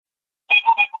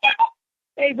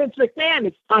Hey, Vince McMahon,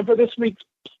 it's time for this week's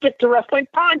Stick to Wrestling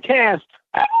podcast.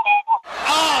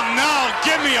 Oh, no,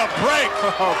 give me a break.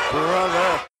 Oh,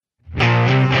 brother.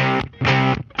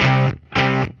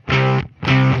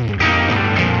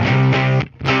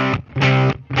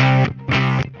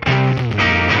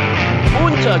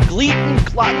 Gleaton,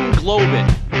 Glotten, Globin.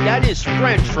 That is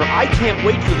French for I can't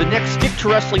wait for the next Stick to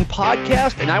Wrestling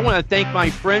podcast, and I want to thank my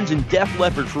friends in Def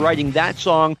Leppard for writing that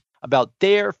song about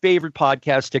their favorite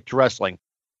podcast, Stick to Wrestling.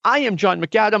 I am John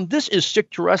McAdam. This is Stick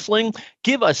to Wrestling.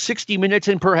 Give us 60 minutes,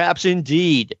 and perhaps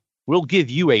indeed, we'll give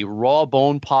you a raw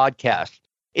bone podcast.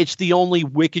 It's the only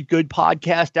wicked good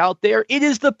podcast out there. It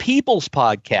is the People's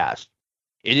Podcast.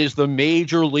 It is the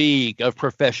Major League of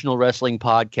Professional Wrestling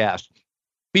Podcasts.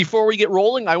 Before we get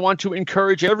rolling, I want to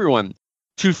encourage everyone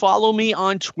to follow me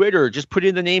on Twitter. Just put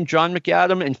in the name John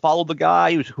McAdam and follow the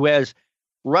guy who has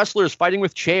wrestlers fighting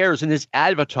with chairs in his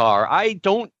avatar. I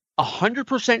don't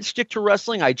 100% stick to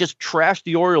wrestling. I just trash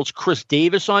the Orioles' Chris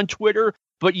Davis on Twitter,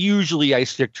 but usually I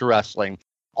stick to wrestling.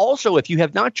 Also, if you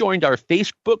have not joined our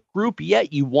Facebook group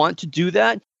yet, you want to do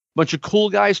that. Bunch of cool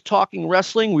guys talking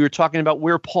wrestling. We were talking about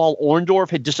where Paul Orndorff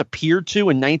had disappeared to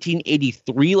in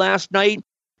 1983 last night.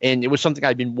 And it was something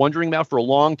I'd been wondering about for a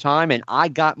long time, and I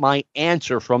got my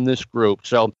answer from this group.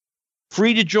 So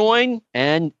free to join,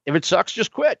 and if it sucks,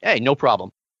 just quit. Hey, no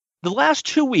problem. The last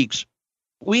 2 weeks,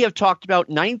 we have talked about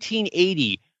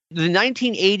 1980, the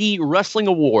 1980 Wrestling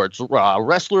Awards,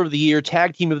 Wrestler of the Year,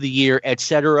 Tag Team of the Year,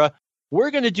 etc.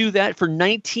 We're going to do that for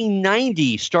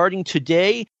 1990 starting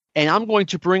today, and I'm going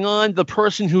to bring on the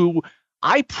person who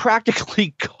I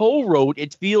practically co-wrote,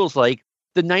 it feels like,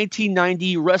 the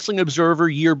 1990 Wrestling Observer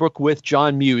Yearbook with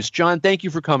John Muse. John, thank you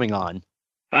for coming on.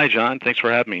 Hi, John. Thanks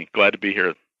for having me. Glad to be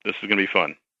here. This is going to be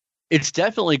fun. It's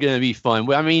definitely going to be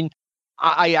fun. I mean,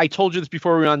 I told you this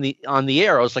before we were on the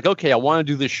air. I was like, okay, I want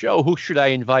to do this show. Who should I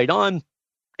invite on?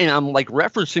 And I'm like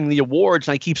referencing the awards,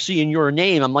 and I keep seeing your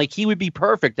name. I'm like, he would be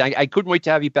perfect. I couldn't wait to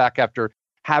have you back after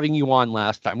having you on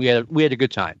last time. We had a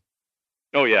good time.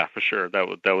 Oh yeah, for sure. That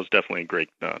was definitely a great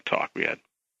talk we had.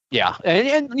 Yeah,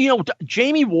 and you know,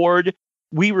 Jamie Ward,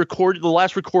 we recorded the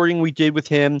last recording we did with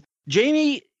him.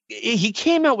 Jamie, he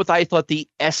came out with, I thought, the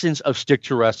essence of Stick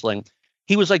to Wrestling.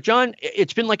 He was like, John,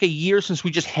 it's been like a year since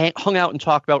we just hung out and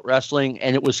talked about wrestling,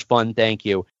 and it was fun, thank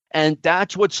you. And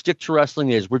that's what Stick to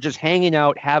Wrestling is. We're just hanging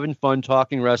out, having fun,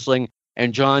 talking wrestling,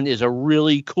 and John is a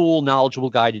really cool, knowledgeable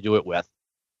guy to do it with.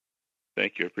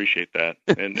 Thank you, appreciate that.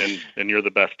 And you're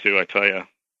the best, too, I tell you.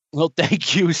 Well,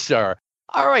 thank you, sir.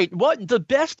 All right, what the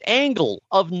best angle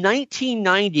of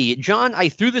 1990? John, I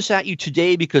threw this at you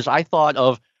today because I thought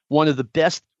of one of the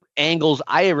best angles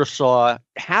I ever saw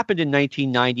happened in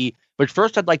 1990. But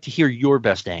first, I'd like to hear your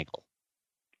best angle.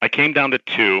 I came down to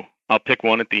two. I'll pick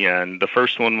one at the end. The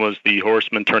first one was the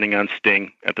Horsemen turning on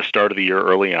Sting at the start of the year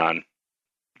early on.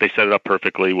 They set it up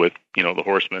perfectly with, the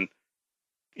Horsemen.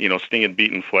 Sting had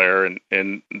beaten Flair,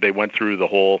 and they went through the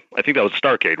whole, I think that was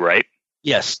Starrcade, right?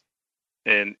 Yes.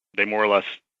 And they more or less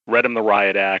read him the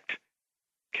riot act,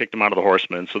 kicked him out of the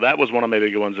Horsemen. So that was one of my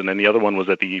big ones. And then the other one was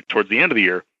towards the end of the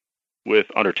year with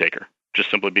Undertaker,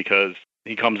 just simply because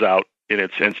he comes out and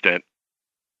it's instant.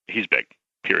 He's big,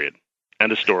 period.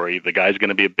 End of story. The guy's going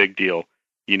to be a big deal,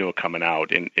 coming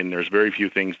out. And there's very few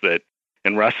things that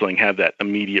in wrestling have that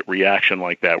immediate reaction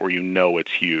like that where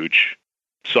it's huge.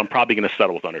 So I'm probably going to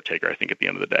settle with Undertaker, I think, at the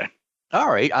end of the day. All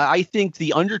right. I think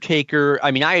The Undertaker,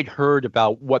 I mean, I had heard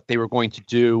about what they were going to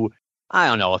do, I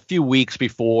don't know, a few weeks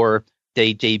before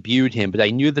they debuted him, but I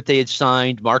knew that they had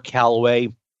signed Mark Calloway,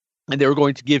 and they were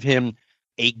going to give him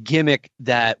a gimmick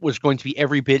that was going to be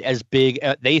every bit as big,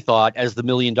 they thought, as the $1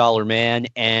 Million Man,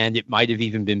 and it might have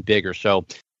even been bigger. So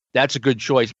that's a good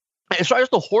choice. As far as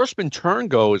the Horseman turn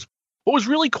goes, what was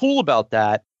really cool about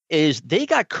that is they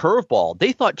got curveball.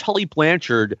 They thought Tully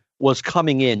Blanchard was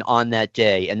coming in on that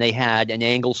day, and they had an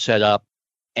angle set up.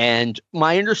 And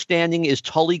my understanding is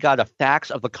Tully got a fax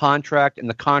of the contract, and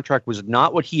the contract was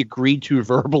not what he agreed to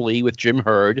verbally with Jim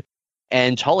Herd.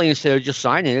 And Tully, instead of just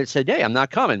signing it, said, hey, I'm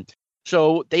not coming.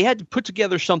 So they had to put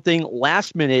together something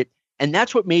last minute, and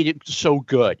that's what made it so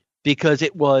good, because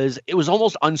it was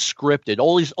almost unscripted.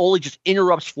 Ole just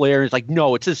interrupts Flair, and it's like,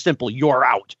 no, it's as simple, you're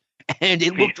out. And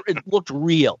it looked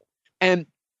real. And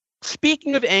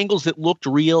speaking of angles that looked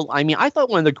real, I mean, I thought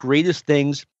one of the greatest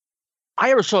things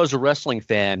I ever saw as a wrestling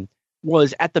fan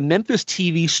was at the Memphis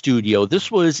TV studio. This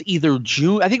was either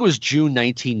June, I think it was June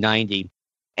 1990.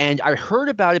 And I heard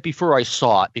about it before I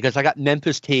saw it because I got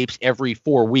Memphis tapes every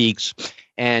 4 weeks.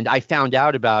 And I found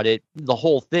out about it, the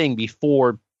whole thing,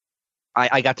 before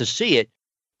I got to see it.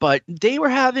 But they were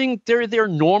having their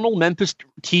normal Memphis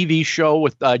TV show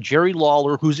with Jerry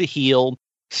Lawler, who's a heel.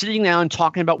 sitting down and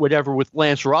talking about whatever with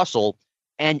Lance Russell,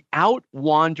 and out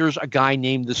wanders a guy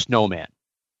named the Snowman.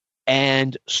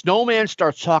 And Snowman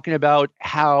starts talking about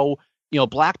how,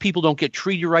 black people don't get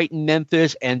treated right in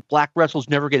Memphis and black wrestlers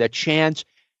never get a chance.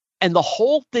 And the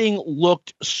whole thing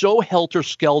looked so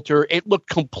helter-skelter. It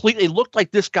looked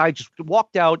like this guy just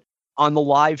walked out on the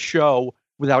live show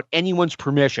without anyone's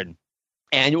permission.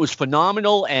 And it was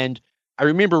phenomenal. And I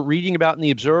remember reading about it in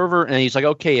The Observer, and he's like,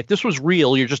 okay, if this was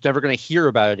real, you're just never going to hear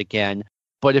about it again.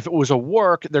 But if it was a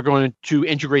work, they're going to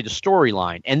integrate a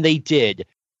storyline. And they did.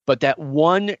 But that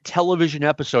one television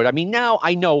episode, I mean, now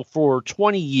I know for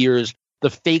 20 years,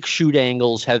 the fake shoot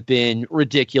angles have been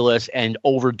ridiculous and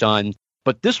overdone.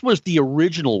 But this was the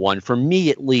original one, for me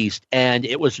at least, and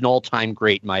it was an all-time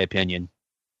great, in my opinion.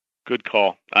 Good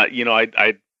call. I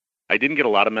didn't get a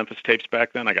lot of Memphis tapes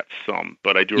back then. I got some,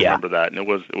 but I do remember that, and it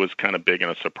was kind of big and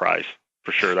a surprise,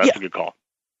 for sure. That's a good call.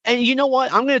 And you know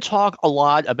what? I'm going to talk a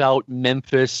lot about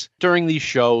Memphis during these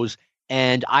shows,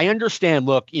 and I understand,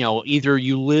 look, either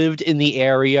you lived in the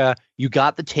area, you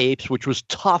got the tapes, which was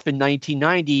tough in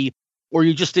 1990, or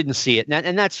you just didn't see it.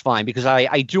 And that's fine, because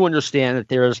I do understand that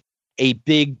there's a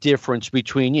big difference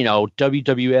between,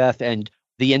 WWF and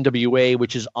the NWA,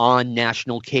 which is on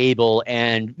national cable,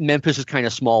 and Memphis is kind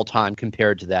of small time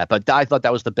compared to that. But I thought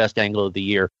that was the best angle of the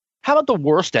year. How about the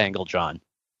worst angle, John?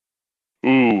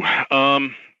 Ooh,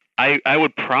 I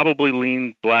would probably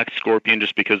lean Black Scorpion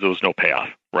just because there was no payoff,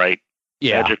 right?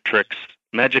 Yeah.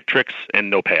 Magic tricks and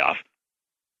no payoff.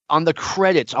 On the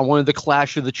credits, on one of the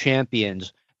Clash of the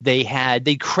Champions, they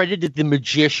credited the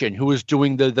magician who was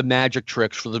doing the magic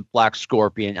tricks for the Black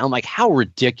Scorpion. I'm like, how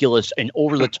ridiculous and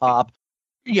over the top,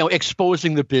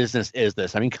 exposing the business is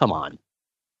this? I mean, come on.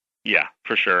 Yeah,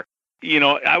 for sure.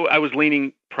 I was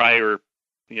leaning prior,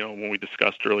 when we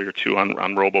discussed earlier too on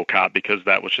RoboCop, because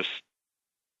that was just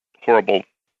horrible,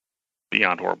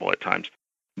 beyond horrible at times.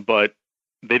 But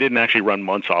they didn't actually run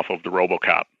months off of the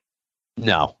RoboCop.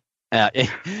 No.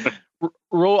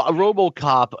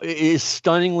 RoboCop is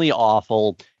stunningly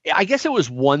awful. I guess it was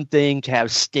one thing to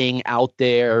have Sting out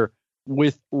there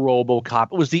with RoboCop.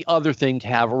 It was the other thing to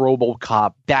have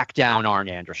RoboCop back down Arn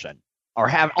Anderson, or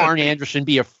have Arn Anderson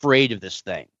be afraid of this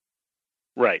thing.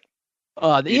 Right.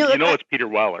 It's Peter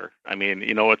Weller. I mean,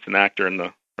 it's an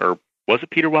actor or was it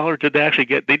Peter Weller? Did they actually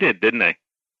they did, didn't they?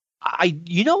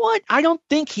 You know what? I don't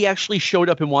think he actually showed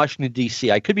up in Washington,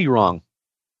 D.C. I could be wrong.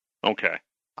 Okay.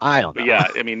 I don't know. But yeah,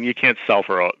 I mean, you can't sell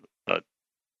for a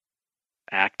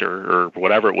actor or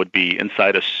whatever it would be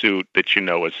inside a suit that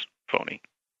is phony.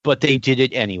 But they did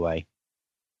it anyway.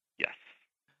 Yes.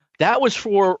 That was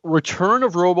for Return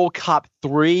of RoboCop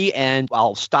 3, and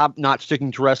I'll stop not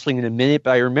sticking to wrestling in a minute,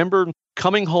 but I remember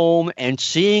coming home and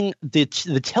seeing the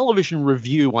television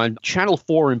review on Channel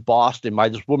 4 in Boston by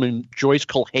this woman, Joyce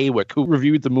Kulhaywick, who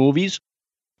reviewed the movies.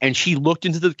 And she looked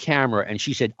into the camera and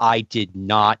she said, I did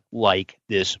not like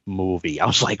this movie. I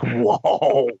was like,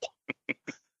 whoa.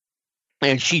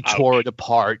 And she tore it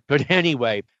apart. But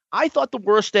anyway, I thought the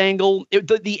worst angle,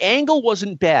 the angle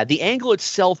wasn't bad. The angle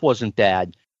itself wasn't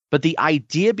bad. But the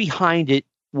idea behind it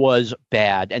was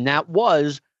bad. And that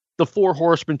was the Four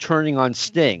Horsemen turning on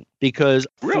Sting. Because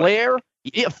Flair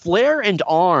and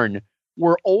Arn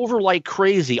were over like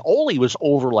crazy. Ole was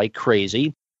over like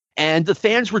crazy. And the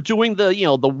fans were doing the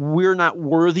we're not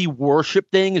worthy worship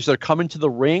thing as they're coming to the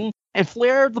ring. And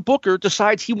Flair, the booker,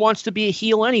 decides he wants to be a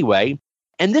heel anyway.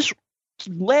 And this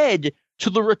led to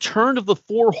the return of the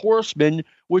Four Horsemen,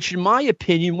 which in my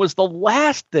opinion was the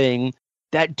last thing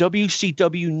that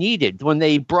WCW needed. When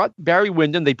they brought Barry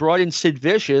Windham, they brought in Sid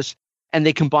Vicious, and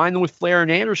they combined them with Flair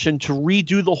and Anderson to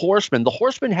redo the Horsemen. The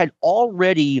Horsemen had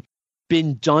already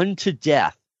been done to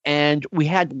death. And we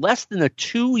had less than a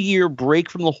 2-year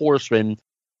break from the Horsemen,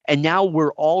 and now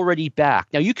we're already back.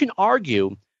 Now, you can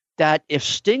argue that if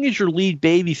Sting is your lead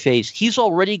babyface, he's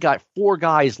already got 4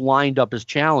 guys lined up as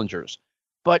challengers.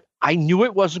 But I knew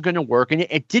it wasn't going to work, and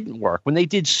it didn't work. When they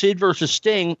did Sid versus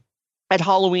Sting at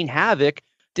Halloween Havoc,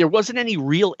 there wasn't any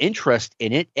real interest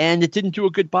in it, and it didn't do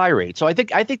a good buy rate. So I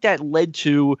think that led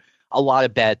to a lot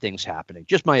of bad things happening.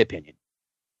 Just my opinion.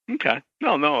 Okay.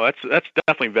 No, that's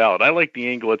definitely valid. I like the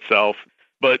angle itself,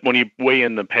 but when you weigh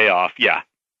in the payoff,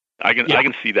 I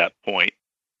can see that point.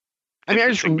 I mean, I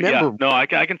just remember. I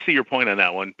can see your point on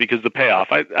that one because the payoff.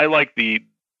 I like the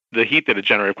heat that it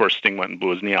generated. Of course, Sting went and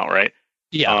blew his knee out, right?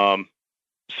 Yeah.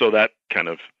 So that kind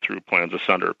of threw plans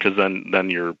asunder because then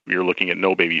you're looking at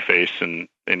no baby face and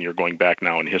you're going back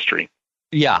now in history.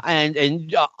 Yeah,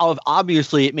 and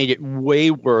obviously it made it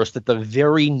way worse that the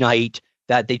very night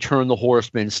that they turn the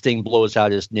Horseman, Sting blows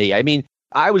out his knee. I mean,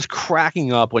 I was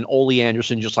cracking up when Ole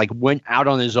Anderson just like went out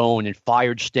on his own and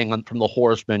fired Sting from the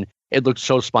Horsemen. It looked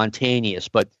so spontaneous,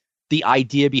 but the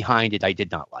idea behind it I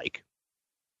did not like.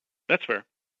 That's fair.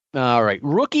 All right.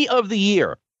 Rookie of the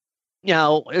Year.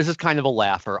 Now, this is kind of a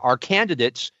laugher. Our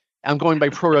candidates, I'm going by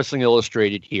Pro Wrestling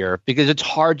Illustrated here because it's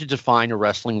hard to define a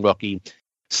wrestling rookie.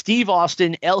 Steve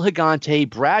Austin, El Gigante,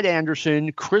 Brad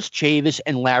Anderson, Chris Chavis,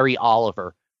 and Larry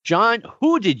Oliver. John,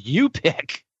 who did you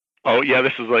pick? Oh, yeah,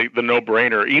 this is like the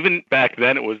no-brainer. Even back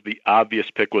then, it was the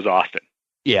obvious pick was Austin.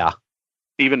 Yeah.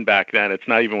 Even back then, it's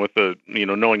not even with the,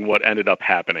 knowing what ended up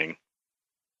happening.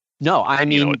 No, I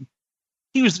mean,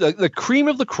 he was the cream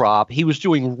of the crop. He was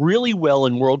doing really well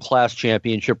in world-class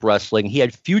championship wrestling. He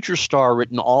had future star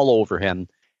written all over him.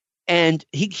 And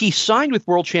he signed with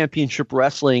World Championship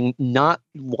Wrestling not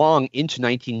long into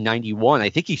 1991. I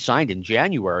think he signed in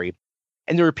January.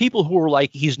 And there were people who were like,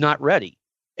 he's not ready.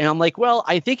 And I'm like, well,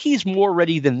 I think he's more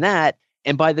ready than that.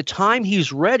 And by the time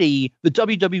he's ready, the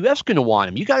WWF's going to want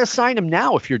him. You got to sign him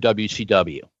now if you're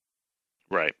WCW.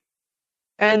 Right.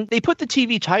 And they put the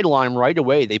TV title on him right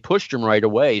away. They pushed him right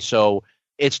away. So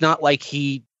it's not like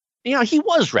he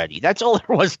was ready. That's all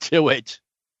there was to it.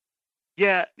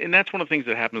 Yeah, and that's one of the things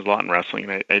that happens a lot in wrestling,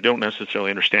 and I don't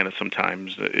necessarily understand it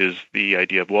sometimes, is the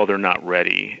idea of, well, they're not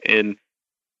ready. And,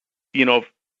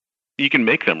 you can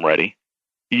make them ready.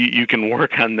 You can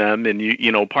work on them,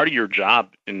 and, part of your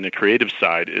job in the creative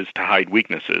side is to hide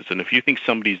weaknesses. And if you think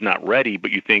somebody's not ready,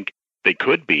 but you think they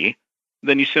could be,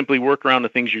 then you simply work around the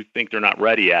things you think they're not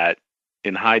ready at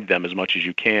and hide them as much as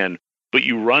you can. But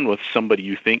you run with somebody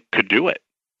you think could do it.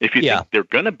 If you think they're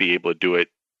going to be able to do it,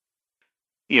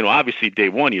 obviously day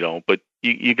one you don't, but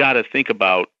you got to think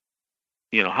about,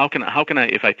 how can I,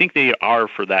 if I think they are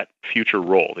for that future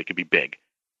role, they could be big.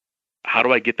 How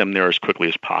do I get them there as quickly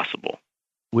as possible?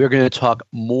 We're going to talk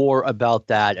more about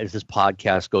that as this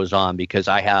podcast goes on, because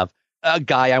I have a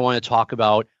guy I want to talk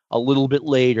about a little bit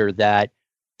later that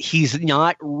he's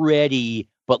not ready,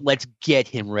 but let's get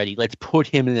him ready. Let's put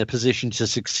him in a position to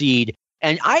succeed.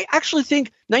 And I actually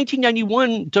think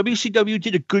 1991 WCW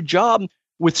did a good job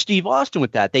with Steve Austin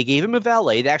with that. They gave him a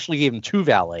valet. They actually gave him 2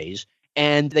 valets,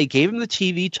 and they gave him the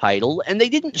TV title, and they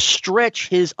didn't stretch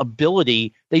his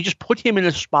ability. They just put him in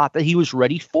a spot that he was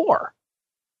ready for.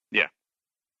 Yeah.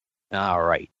 All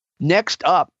right. Next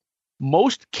up,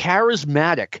 most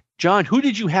charismatic. John, who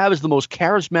did you have as the most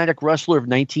charismatic wrestler of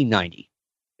 1990?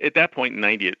 At that point in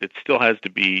 90, it still has to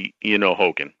be,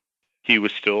 Hogan. He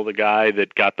was still the guy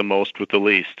that got the most with the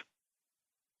least.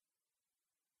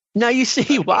 Now you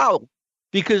see, wow.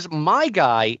 Because my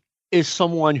guy is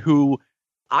someone who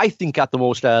I think got the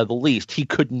most out of the least. He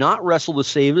could not wrestle to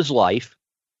save his life.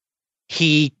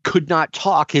 He could not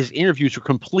talk. His interviews were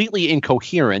completely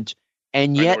incoherent.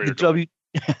 And yet the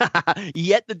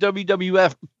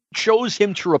WWF chose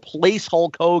him to replace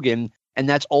Hulk Hogan, and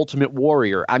that's Ultimate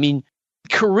Warrior. I mean,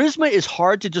 charisma is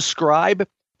hard to describe,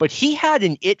 but he had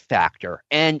an it factor,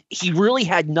 and he really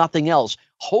had nothing else.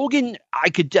 Hogan, I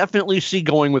could definitely see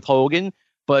going with Hogan.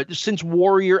 But since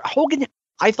Hogan,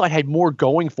 I thought had more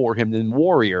going for him than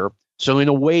Warrior. So in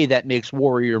a way that makes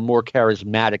Warrior more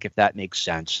charismatic, if that makes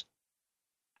sense.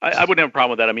 I wouldn't have a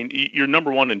problem with that. I mean, your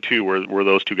number 1 and 2 were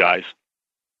those 2 guys.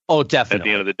 Oh, definitely. At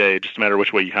the end of the day, just a matter of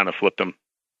which way you kind of flipped them.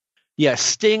 Yeah,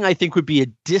 Sting, I think, would be a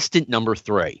distant number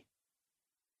 3.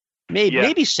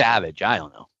 Maybe Savage. I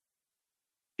don't know.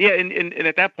 Yeah, and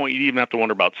at that point, you even have to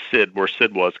wonder about Sid, where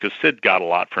Sid was, because Sid got a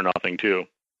lot for nothing, too.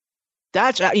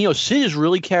 That's, Sid is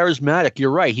really charismatic.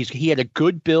 You're right. He had a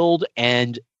good build,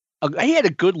 and he had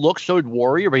a good look, so did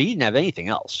Warrior, but he didn't have anything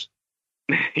else.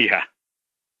 Yeah.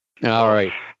 All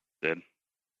right. Good.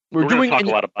 We're going to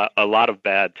talk a lot of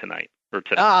bad tonight.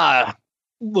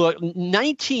 Look,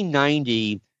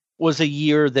 1990 was a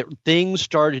year that things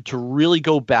started to really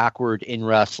go backward in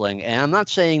wrestling. And I'm not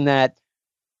saying that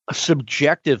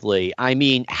subjectively. I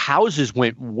mean, houses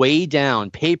went way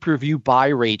down. Pay-per-view buy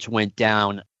rates went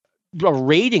down.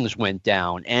 Ratings went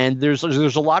down. And there's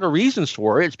a lot of reasons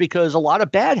for it. It's because a lot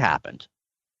of bad happened.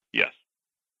 Yes.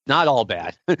 Not all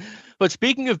bad. But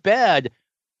speaking of bad,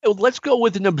 let's go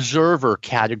with an observer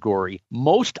category.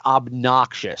 Most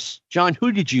obnoxious. John,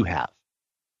 who did you have?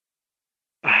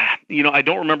 I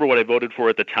don't remember what I voted for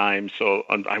at the time, so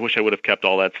I wish I would have kept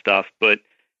all that stuff. But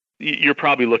you're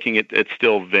probably looking at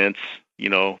still Vince,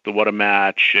 the What a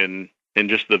Match and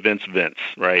just the Vince,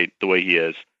 right, the way he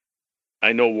is.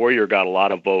 I know Warrior got a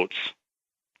lot of votes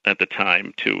at the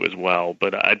time, too, as well.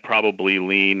 But I'd probably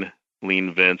lean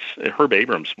Vince. Herb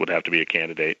Abrams would have to be a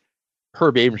candidate.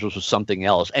 Herb Abrams was something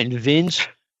else. And Vince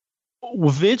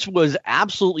was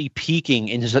absolutely peaking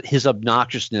in his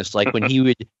obnoxiousness. Like when he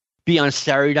would be on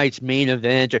Saturday night's Main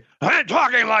Event. I'm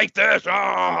talking like this.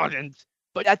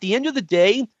 But at the end of the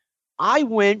day, I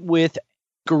went with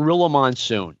Gorilla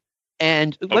Monsoon.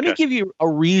 And let me give you a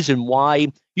reason why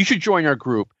you should join our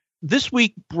group. This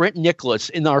week, Brent Nicholas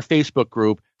in our Facebook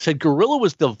group said Gorilla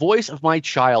was the voice of my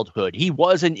childhood. He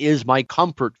was and is my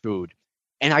comfort food.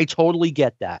 And I totally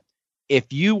get that.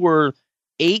 If you were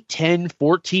 8, 10,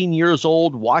 14 years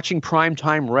old, watching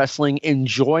primetime wrestling,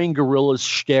 enjoying Gorilla's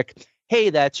shtick, hey,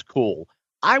 that's cool.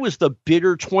 I was the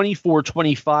bitter 24,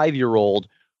 25-year-old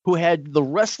who had the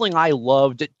wrestling I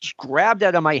loved grabbed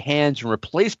out of my hands and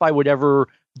replaced by whatever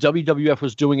WWF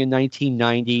was doing in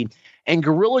 1990. And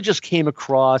Gorilla just came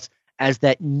across as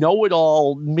that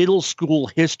know-it-all middle school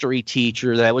history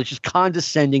teacher that was just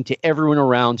condescending to everyone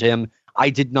around him. I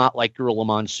did not like Gorilla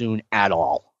Monsoon at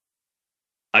all.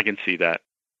 I can see that.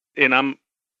 And I'm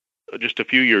just a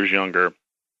few years younger,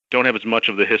 don't have as much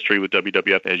of the history with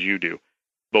WWF as you do.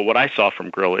 But what I saw from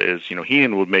Gorilla is,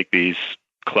 Heenan would make these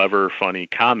clever, funny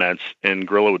comments, and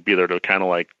Gorilla would be there to kind of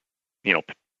like,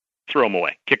 throw them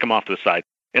away, kick them off to the side.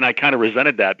 And I kind of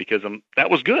resented that because that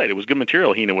was good. It was good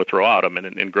material Heenan would throw at him,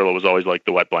 and Gorilla was always like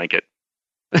the wet blanket.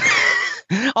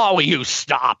 Oh, you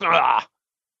stop.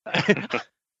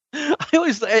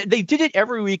 They did it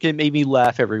every week, and it made me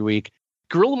laugh every week.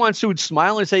 Gorilla Monsoon would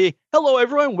smile and say, "Hello,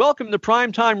 everyone. Welcome to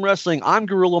Primetime Wrestling. I'm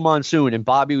Gorilla Monsoon." And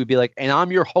Bobby would be like, "And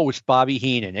I'm your host, Bobby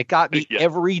Heenan." It got me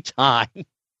every time.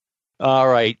 All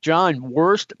right, John,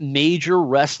 worst major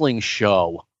wrestling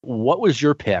show. What was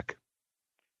your pick?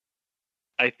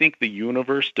 I think the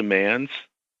universe demands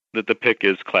that the pick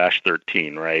is Clash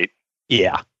 13, right?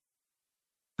 Yeah.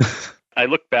 I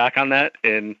look back on that,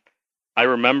 and I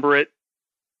remember it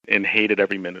and hated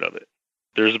every minute of it.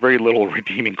 There's very little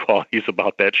redeeming qualities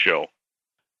about that show.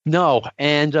 No,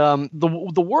 and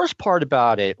the worst part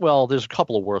about it, well, there's a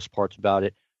couple of worst parts about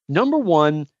it. Number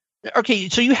one, okay,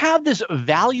 so you have this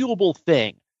valuable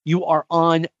thing. You are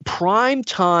on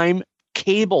primetime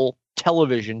cable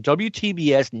television,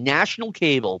 WTBS, national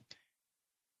cable.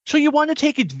 So you want to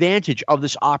take advantage of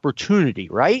this opportunity,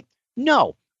 right?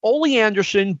 No. Ole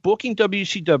Anderson, booking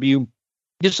WCW,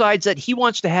 decides that he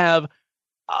wants to have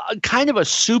kind of a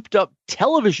souped-up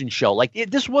television show. Like,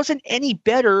 this wasn't any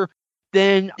better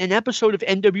than an episode of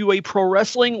NWA Pro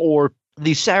Wrestling or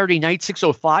the Saturday Night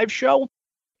 605 show,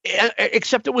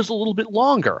 except it was a little bit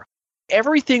longer.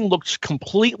 Everything looked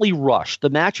completely rushed. The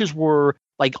matches were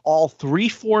like all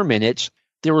 3-4 minutes.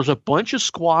 There was a bunch of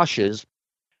squashes.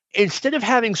 Instead of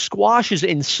having squashes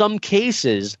in some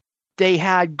cases, they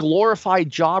had glorified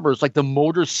jobbers like the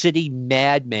Motor City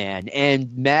Madman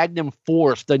and Magnum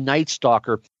Force, the Night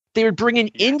Stalker. They would bring in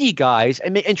indie guys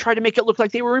and try to make it look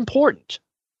like they were important.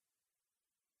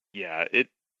 Yeah,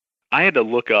 I had to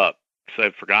look up because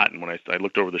I'd forgotten when I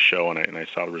looked over the show and I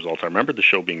saw the results. I remembered the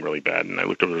show being really bad, and I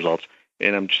looked over the results,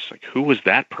 and I'm just like, who was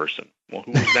that person? Well,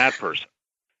 who was that person?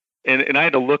 And I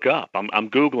had to look up. I'm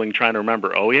Googling trying to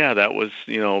remember. Oh, yeah, that was,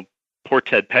 poor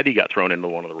Ted Petty got thrown into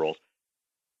one of the roles.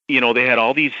 They had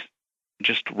all these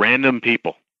just random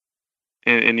people.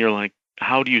 And you're like,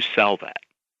 how do you sell that?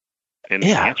 And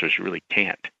the answer is you really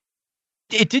can't.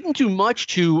 It didn't do much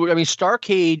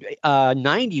Starrcade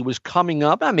 90 was coming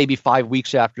up maybe 5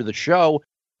 weeks after the show.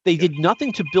 They did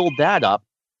nothing to build that up.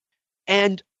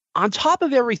 And on top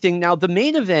of everything, now the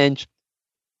main event,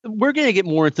 we're going to get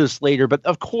more into this later, but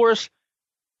of course,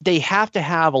 they have to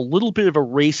have a little bit of a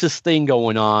racist thing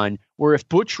going on where if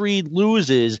Butch Reed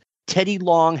loses, Teddy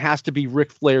Long has to be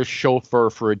Ric Flair's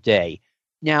chauffeur for a day.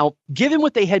 Now, given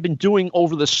what they had been doing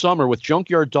over the summer with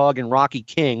Junkyard Dog and Rocky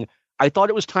King, I thought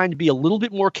it was time to be a little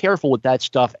bit more careful with that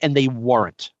stuff, and they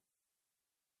weren't.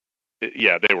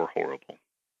 Yeah, they were horrible.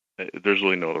 There's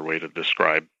really no other way to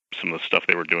describe some of the stuff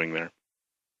they were doing there.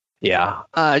 Yeah.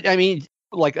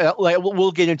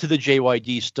 We'll get into the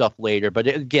JYD stuff later, but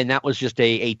again, that was just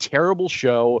a terrible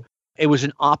show. It was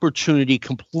an opportunity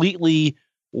completely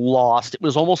lost. It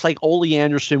was almost like Ole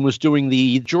Anderson was doing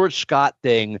the George Scott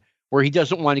thing where he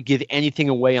doesn't want to give anything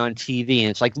away on TV. And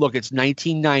it's like, look, it's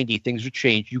 1990. Things have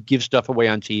changed. You give stuff away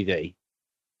on TV.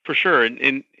 For sure.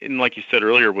 And like you said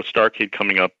earlier, with Starrcade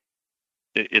coming up,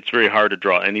 it's very hard to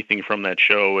draw anything from that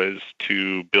show as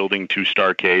to building to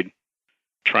Starrcade,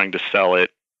 trying to sell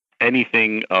it,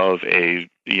 anything of a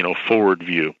forward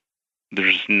view.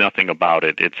 There's nothing about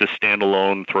it. It's a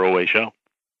standalone throwaway show.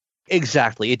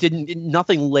 Exactly.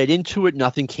 Nothing led into it.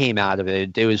 Nothing came out of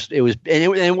it.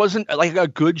 It wasn't like a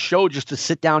good show just to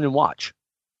sit down and watch.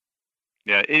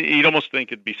 Yeah. You'd almost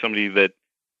think it'd be somebody that,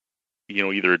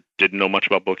 either didn't know much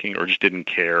about booking or just didn't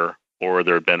care, or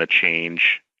there had been a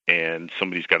change and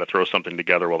somebody's got to throw something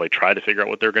together while they try to figure out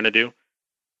what they're going to do.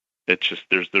 It's just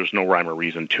there's no rhyme or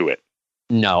reason to it.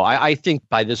 No, I think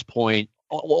by this point,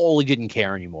 Ole didn't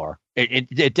care anymore.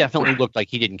 It definitely looked like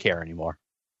he didn't care anymore.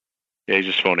 Yeah, he's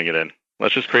just phoning it in.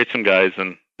 Let's just create some guys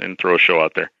and throw a show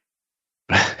out there.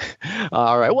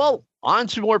 All right. Well, on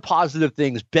to more positive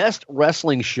things. Best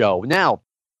wrestling show. Now,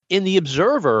 in the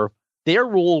Observer, their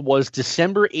rule was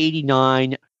December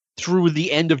 89 through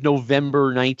the end of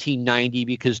November 1990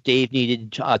 because Dave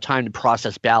needed time to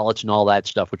process ballots and all that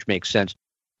stuff, which makes sense.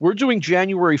 We're doing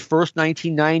January 1st,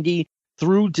 1990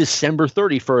 through December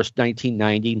 31st,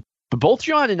 1990. But both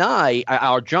John and I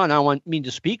don't mean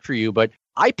to speak for you, but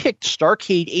I picked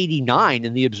Starrcade 89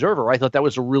 in the Observer. I thought that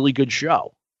was a really good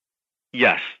show.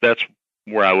 Yes, that's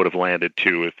where I would have landed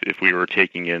too if we were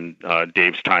taking in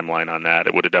Dave's timeline on that.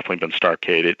 It would have definitely been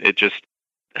Starrcade. It just,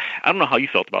 I don't know how you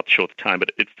felt about the show at the time,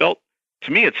 but it felt,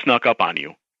 to me, it snuck up on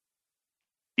you.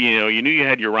 You know, you knew you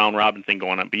had your round robin thing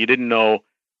going on, but you didn't know,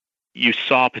 you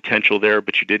saw potential there,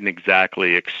 but you didn't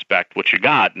exactly expect what you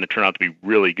got, and it turned out to be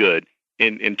really good.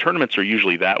 In tournaments are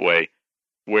usually that way,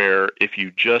 where if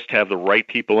you just have the right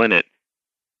people in it,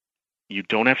 you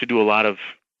don't have to do a lot of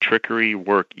trickery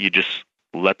work. You just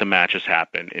let the matches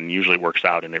happen, and usually works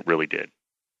out, and it really did.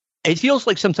 It feels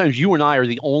like sometimes you and I are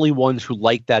the only ones who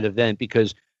like that event,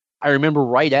 because I remember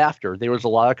right after there was a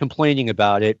lot of complaining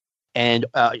about it. And,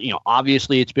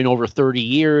 obviously it's been over 30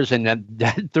 years and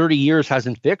that 30 years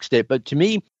hasn't fixed it. But to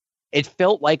me, it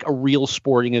felt like a real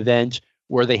sporting event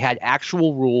where they had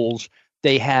actual rules.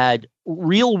 They had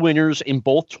real winners in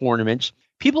both tournaments.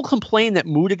 People complain that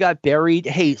Muta got buried.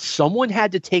 Hey, someone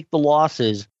had to take the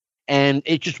losses, and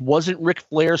it just wasn't Ric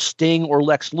Flair, Sting, or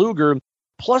Lex Luger.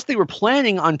 Plus, they were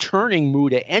planning on turning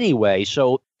Muta anyway,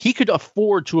 so he could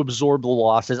afford to absorb the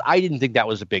losses. I didn't think that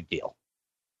was a big deal.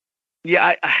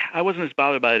 Yeah, I wasn't as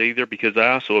bothered by it either, because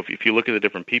I also, if you look at the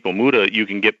different people, Muta, you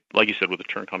can get, like you said, with a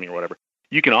turn coming or whatever,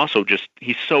 you can also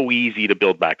he's so easy to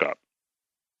build back up.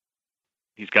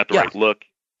 He's got the right look.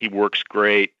 He works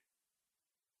great.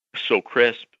 So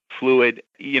crisp, fluid.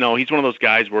 You know, he's one of those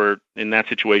guys where in that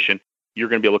situation, you're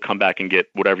going to be able to come back and get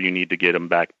whatever you need to get him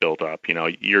back built up. You know,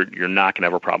 you're not going to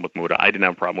have a problem with Muta. I didn't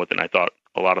have a problem with it, and I thought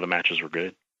a lot of the matches were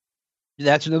good.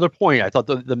 That's another point. I thought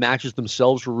the matches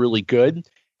themselves were really good.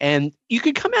 And you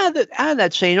could come out of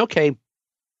that saying, okay,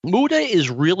 Muta is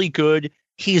really good.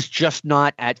 He's just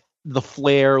not at the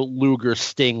Flair, Luger,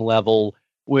 Sting level,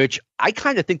 which I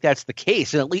kind of think that's the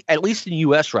case. And at least in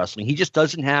U.S. wrestling, he just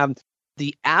doesn't have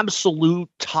the absolute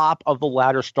top of the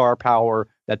ladder star power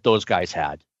that those guys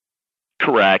had.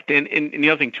 Correct. And the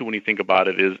other thing, too, when you think about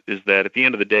it, is that at the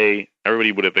end of the day,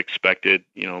 everybody would have expected,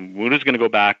 Muta's going to go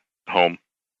back home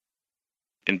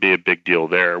and be a big deal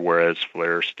there, whereas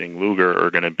Flair, Sting, Luger are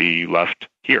going to be left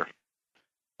here.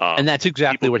 And that's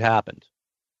exactly what happened.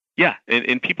 Yeah,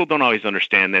 and people don't always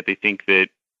understand that. They think that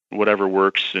whatever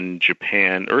works in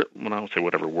Japan, or I don't say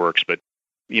whatever works, but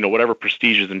whatever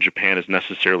prestige is in Japan is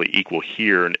necessarily equal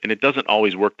here, and it doesn't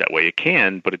always work that way. It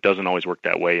can, but it doesn't always work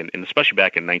that way. And especially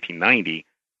back in 1990,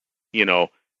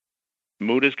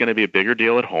 Muta's going to be a bigger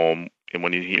deal at home, and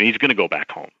when he's going to go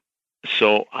back home.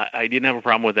 So I didn't have a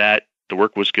problem with that. The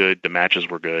work was good. The matches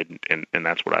were good. And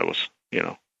that's what I was,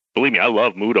 Believe me, I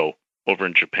love Muto over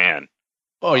in Japan.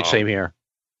 Oh, same here.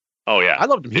 Oh, yeah. I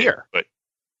loved him here. But,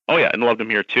 and loved him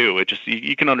here, too. It just,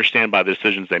 you can understand by the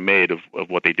decisions they made of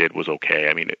what they did was okay.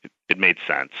 I mean, it made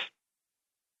sense.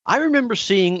 I remember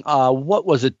seeing, what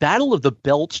was it? Battle of the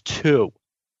Belts 2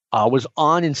 was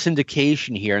on in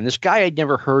syndication here. And this guy I'd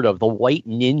never heard of, the White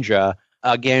Ninja,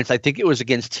 I think it was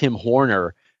against Tim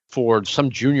Horner, for some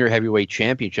junior heavyweight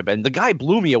championship. And the guy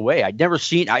blew me away. I'd never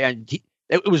seen,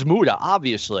 it was Muta,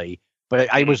 obviously, but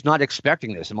I was not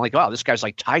expecting this. I'm like, wow, this guy's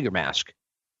like Tiger Mask.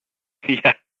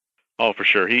 Yeah. Oh, for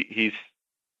sure. He's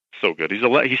so good.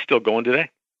 He's still going today.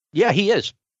 Yeah, he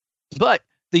is. But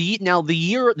the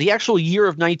actual year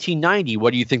of 1990,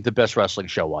 what do you think the best wrestling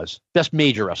show was? Best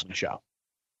major wrestling show?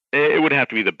 It would have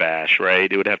to be the Bash, right?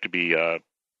 It would have to be,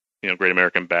 Great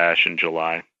American Bash in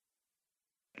July.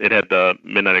 It had the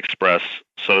Midnight Express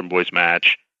Southern Boys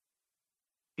match,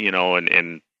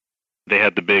 and they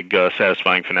had the big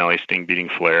satisfying finale, Sting beating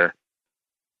Flair.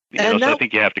 So I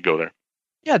think you have to go there.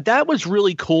 Yeah, that was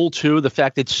really cool, too. The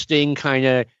fact that Sting kind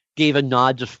of gave a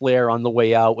nod to Flair on the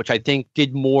way out, which I think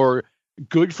did more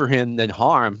good for him than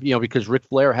harm, because Ric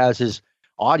Flair has his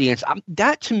audience.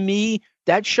 That, to me,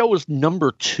 that show was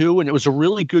number 2, and it was a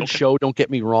really good show, don't get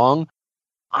me wrong.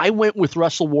 I went with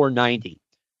Wrestle War 90.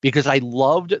 Because I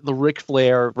loved the Ric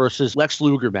Flair versus Lex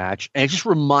Luger match, and it just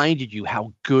reminded you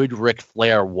how good Ric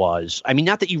Flair was. I mean,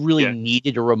 not that you really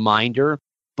needed a reminder,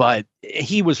 but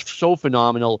he was so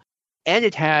phenomenal. and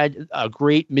it had a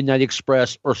great Midnight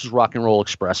Express versus Rock and Roll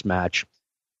Express match.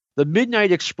 The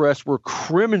Midnight Express were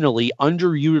criminally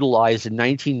underutilized in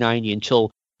 1990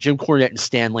 until Jim Cornette and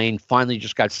Stan Lane finally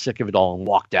just got sick of it all and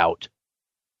walked out.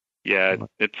 Yeah,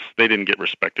 they didn't get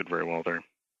respected very well there.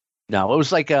 No, it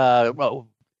was like what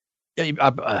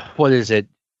is it?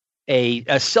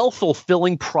 A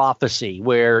self-fulfilling prophecy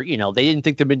where, they didn't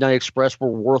think the Midnight Express were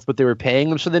worth what they were paying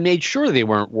them, so they made sure they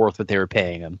weren't worth what they were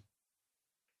paying them.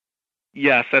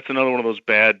 Yes, that's another one of those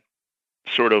bad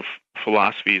sort of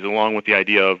philosophies, along with the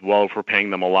idea of, well, if we're paying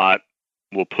them a lot,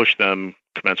 we'll push them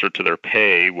commensurate to their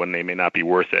pay when they may not be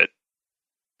worth it.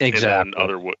 Exactly.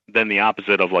 And then the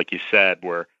opposite of, like you said,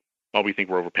 where, well, we think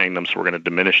we're overpaying them, so we're going to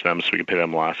diminish them so we can pay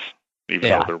them less, even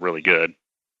though they're really good.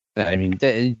 I mean,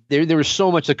 there was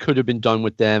so much that could have been done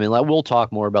with them, and we'll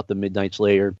talk more about the Midnights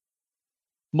later.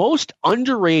 Most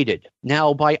underrated.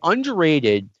 Now, by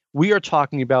underrated, we are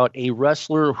talking about a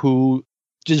wrestler who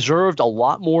deserved a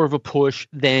lot more of a push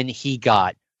than he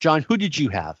got. John, who did you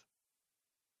have?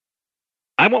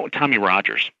 I went with Tommy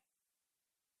Rogers.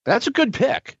 That's a good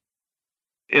pick.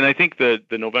 And I think the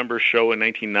November show in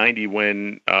 1990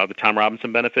 when the Tom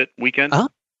Robinson benefit weekend,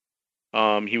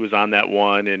 he was on that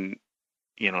one, and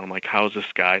I'm like, how is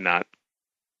this guy not?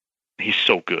 He's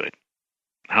so good.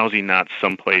 How is he not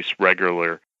someplace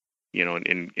regular?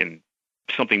 In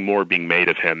something more being made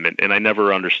of him, and I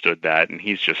never understood that. And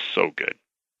he's just so good.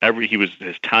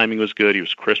 His timing was good. He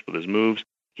was crisp with his moves.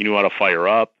 He knew how to fire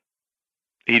up.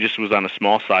 He just was on a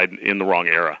small side in the wrong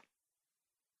era.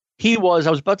 He was.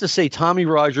 I was about to say Tommy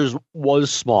Rogers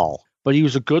was small, but he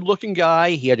was a good-looking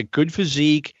guy. He had a good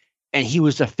physique, and he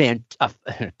was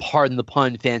pardon the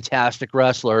pun, fantastic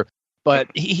wrestler. But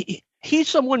he's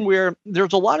someone where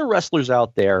there's a lot of wrestlers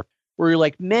out there where you're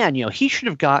like, man, he should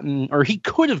have gotten, or he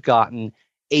could have gotten,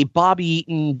 a Bobby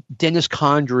Eaton, Dennis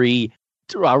Condrey,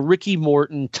 Ricky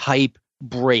Morton type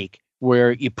break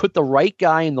where you put the right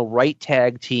guy in the right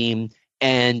tag team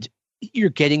and you're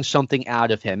getting something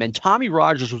out of him. And Tommy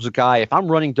Rogers was a guy, if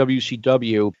I'm running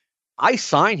WCW, I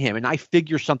sign him and I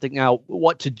figure something out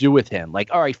what to do with him. Like,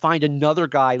 all right, find another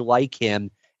guy like him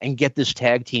and get this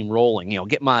tag team rolling.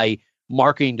 Get my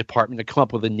marketing department to come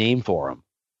up with a name for him.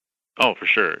 Oh, for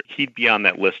sure. He'd be on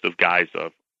that list of guys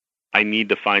of, I need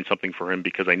to find something for him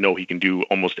because I know he can do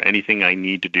almost anything I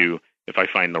need to do if I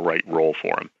find the right role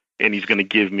for him. And he's going to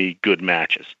give me good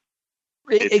matches.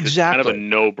 It's kind of a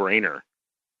no-brainer.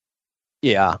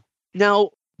 Yeah.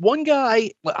 Now, one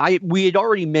guy, we had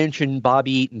already mentioned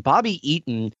Bobby Eaton. Bobby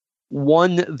Eaton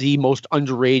won the most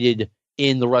underrated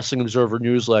in the Wrestling Observer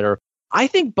newsletter. I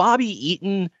think Bobby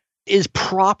Eaton is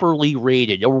properly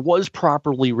rated, or was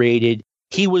properly rated.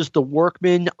 He was the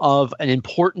workman of an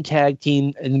important tag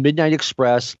team in the Midnight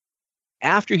Express.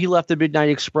 After he left the Midnight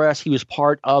Express, he was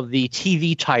part of the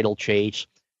TV title chase.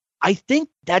 I think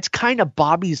that's kind of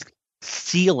Bobby's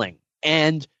ceiling.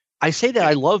 And I say that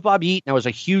I love Bobby Eaton. I was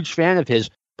a huge fan of his,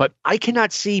 but I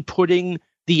cannot see putting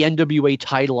the NWA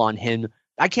title on him.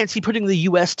 I can't see putting the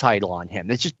U.S. title on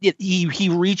him. It's just he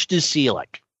reached his ceiling.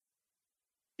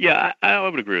 Yeah, I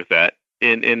would agree with that.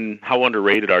 And how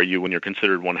underrated are you when you're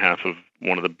considered one half of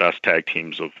one of the best tag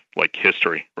teams of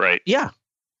history, right? Yeah.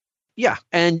 Yeah.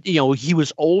 And, he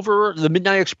was over. The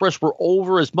Midnight Express were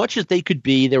over as much as they could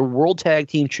be. They were world tag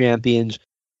team champions.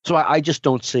 So I just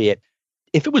don't see it.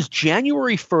 If it was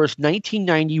January 1st,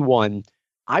 1991,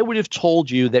 I would have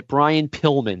told you that Brian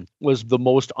Pillman was the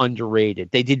most underrated.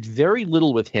 They did very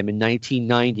little with him in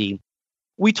 1990.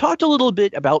 We talked a little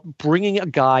bit about bringing a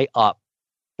guy up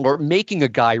or making a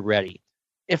guy ready.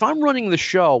 If I'm running the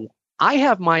show, I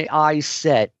have my eyes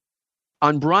set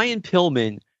on Brian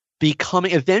Pillman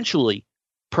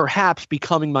perhaps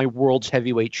becoming my world's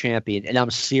heavyweight champion, and I'm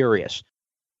serious.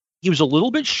 He was a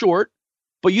little bit short,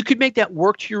 but you could make that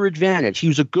work to your advantage. He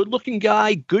was a good-looking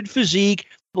guy, good physique,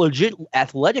 legit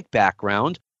athletic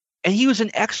background, and he was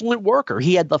an excellent worker.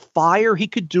 He had the fire. He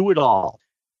could do it all.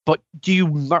 But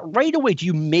right away, do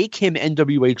you make him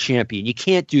NWA champion? You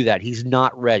can't do that. He's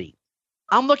not ready.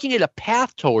 I'm looking at a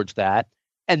path towards that,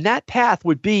 and that path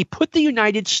would be put the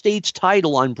United States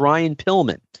title on Brian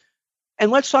Pillman.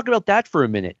 And let's talk about that for a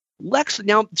minute.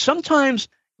 Now, sometimes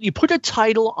you put a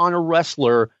title on a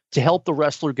wrestler to help the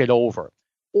wrestler get over,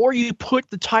 or you put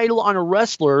the title on a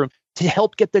wrestler to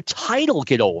help get the title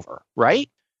get over, right?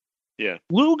 Yeah.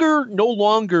 Luger no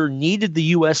longer needed the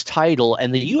U.S. title,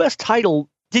 and the U.S. title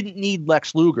didn't need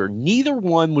Lex Luger. Neither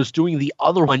one was doing the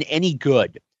other one any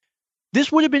good.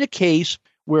 This would have been a case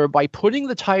where by putting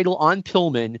the title on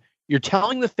Pillman, you're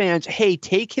telling the fans, hey,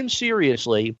 take him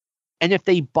seriously. And if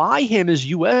they buy him as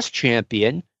U.S.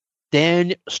 champion,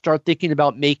 then start thinking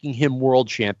about making him world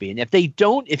champion. If they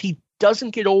don't, if he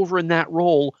doesn't get over in that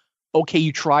role, okay,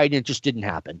 you tried and it just didn't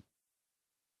happen.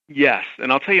 Yes,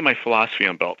 and I'll tell you my philosophy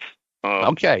on belts.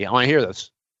 Okay, I want to hear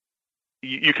this.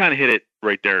 You kind of hit it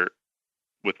right there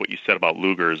with what you said about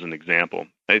Luger as an example.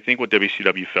 I think what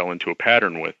WCW fell into a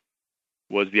pattern with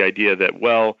was the idea that,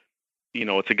 well,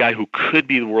 it's a guy who could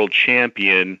be the world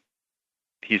champion.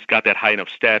 He's got that high enough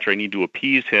stature. I need to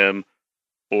appease him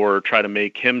or try to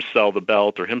make him sell the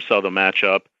belt or him sell the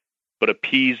matchup, but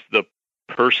appease the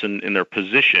person in their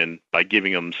position by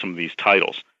giving them some of these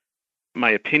titles. My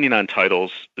opinion on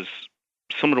titles is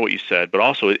similar to what you said, but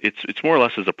also it's more or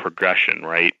less as a progression,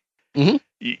 right? Mm-hmm.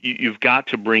 You've got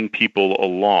to bring people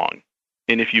along.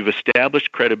 And if you've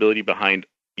established credibility behind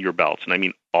your belts, and I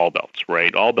mean all belts,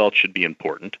 right? All belts should be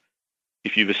important.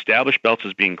 If you've established belts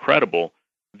as being credible,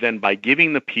 then by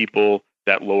giving the people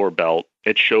that lower belt,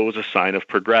 it shows a sign of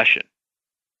progression.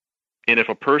 And if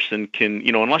a person can,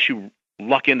 unless you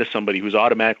luck into somebody who's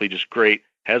automatically just great,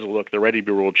 has a look, they're ready to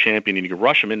be world champion, and you can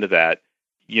rush them into that,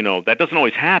 that doesn't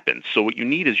always happen. So what you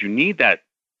need is that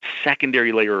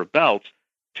secondary layer of belts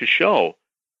to show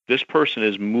this person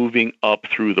is moving up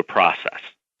through the process.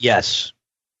 Yes.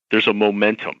 There's a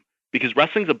momentum, because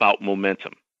wrestling's about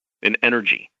momentum and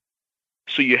energy.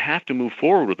 So you have to move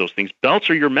forward with those things. Belts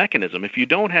are your mechanism. If you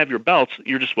don't have your belts,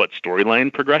 you're just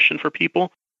storyline progression for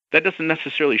people. That doesn't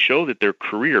necessarily show that their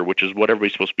career, which is what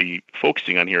everybody's supposed to be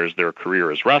focusing on here, is their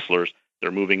career as wrestlers.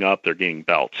 They're moving up, they're gaining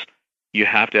belts. You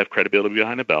have to have credibility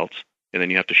behind the belts, and then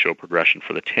you have to show progression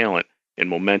for the talent and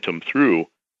momentum through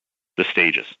the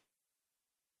stages.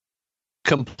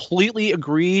 Completely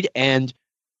agreed. And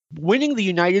winning the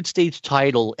United States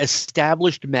title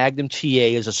established Magnum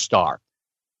TA as a star.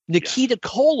 Nikita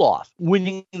Koloff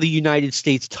winning the United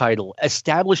States title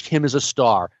established him as a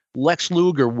star. Lex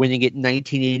Luger winning it in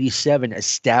 1987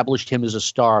 established him as a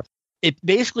star.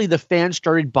 Basically, the fans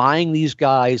started buying these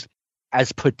guys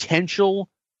as potential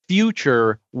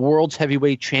future world's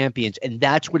heavyweight champions. And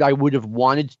that's what I would have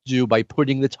wanted to do by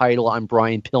putting the title on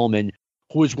Brian Pillman,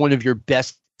 who is one of your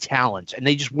best talents. And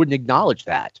they just wouldn't acknowledge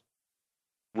that.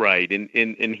 Right.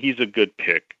 And he's a good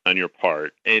pick on your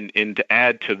part. And to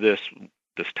add to this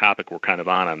topic we're kind of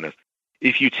on this,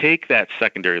 if you take that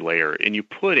secondary layer and you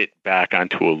put it back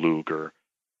onto a Luger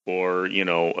or,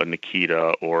 a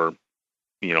Nikita or,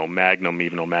 Magnum,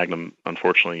 even though Magnum,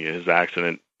 unfortunately, his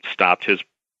accident stopped his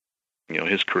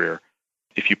career.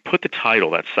 If you put the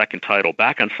title, that second title,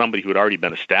 back on somebody who had already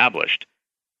been established,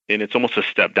 and it's almost a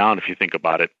step down if you think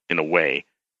about it in a way,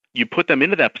 you put them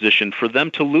into that position for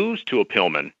them to lose to a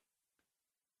Pillman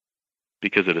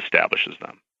because it establishes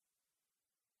them.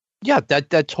 Yeah,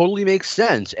 that totally makes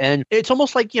sense. And it's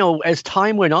almost like, as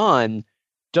time went on,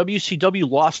 WCW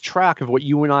lost track of what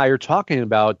you and I are talking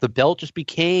about. The belt just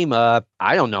became,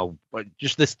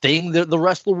 just this thing that the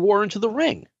wrestler wore into the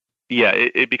ring. Yeah,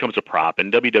 it becomes a prop,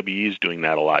 and WWE is doing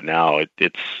that a lot now.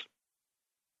 It's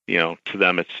to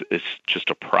them, it's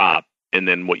just a prop. And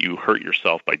then what you hurt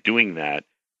yourself by doing that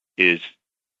is,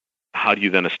 how do you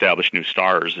then establish new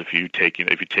stars if you've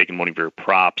taken one of your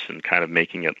props and kind of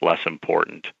making it less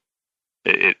important?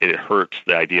 It hurts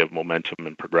the idea of momentum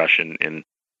and progression. And,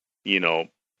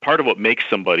 part of what makes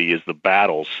somebody is the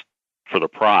battles for the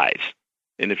prize.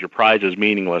 And if your prize is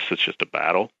meaningless, it's just a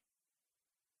battle.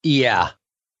 Yeah.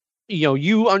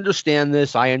 You understand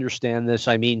this. I understand this.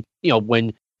 I mean,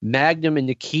 when Magnum and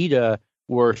Nikita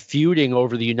were feuding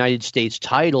over the United States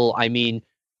title, I mean,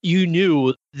 you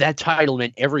knew that title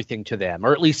meant everything to them,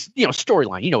 or at least,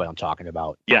 storyline. You know what I'm talking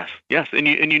about. Yes. And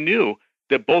you knew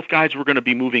that both guys were going to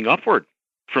be moving upward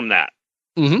from that.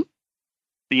 Mm-hmm.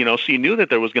 So you knew that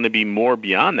there was going to be more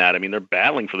beyond that. I mean, they're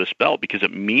battling for this belt because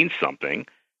it means something.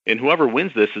 And whoever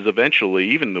wins this is eventually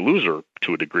even the loser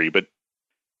to a degree. But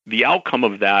the outcome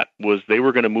of that was they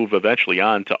were going to move eventually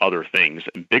on to other things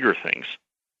and bigger things.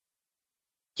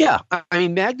 Yeah. I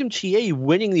mean, Magnum TA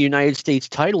winning the United States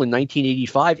title in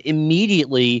 1985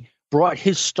 immediately brought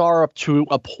his star up to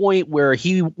a point where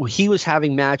he was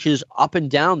having matches up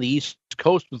and down the East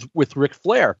Coast with Ric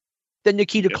Flair. Then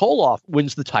Nikita Koloff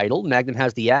wins the title. Magnum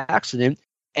has the accident,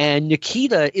 and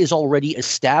Nikita is already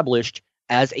established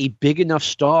as a big enough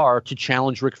star to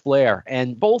challenge Ric Flair.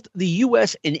 And both the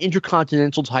U.S. and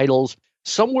Intercontinental titles,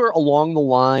 somewhere along the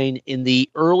line in the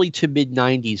early to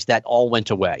mid-'90s, that all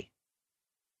went away.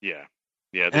 Yeah.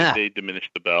 They diminished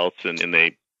the belts, and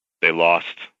they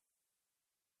lost.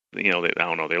 They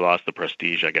lost the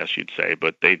prestige, I guess you'd say,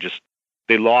 but they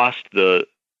lost the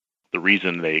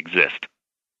reason they exist.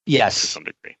 Yes. To some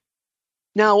degree.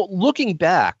 Now, looking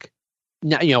back,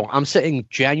 I'm saying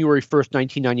January 1st,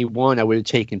 1991, I would have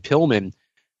taken Pillman.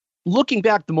 Looking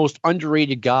back, the most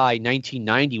underrated guy in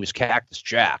 1990 was Cactus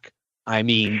Jack. I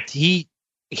mean, he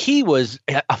was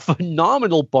a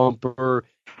phenomenal bumper.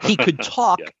 He could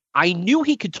talk. Yeah. I knew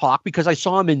he could talk because I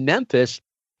saw him in Memphis,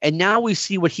 and now we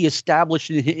see what he established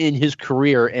in his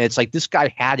career, and it's like this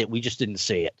guy had it. We just didn't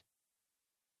see it.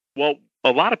 Well,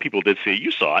 a lot of people did see it.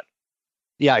 You saw it.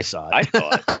 Yeah, I saw it. I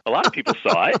saw it. A lot of people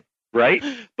saw it, right?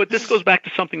 But this goes back to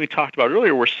something we talked about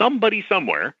earlier where somebody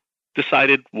somewhere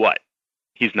decided what?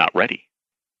 He's not ready.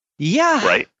 Yeah.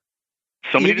 Right?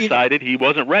 Somebody decided he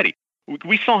wasn't ready.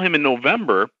 We saw him in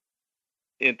November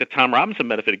at the Tom Robinson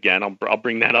benefit again. I'll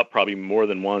bring that up probably more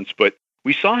than once, but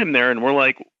we saw him there and we're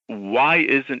like, why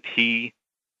isn't he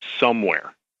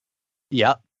somewhere?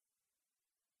 Yeah.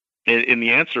 And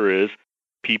the answer is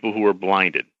people who are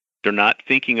blinded. They're not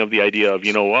thinking of the idea of,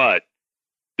 you know what,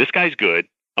 this guy's good.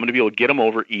 I'm going to be able to get him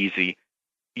over easy.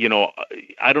 You know,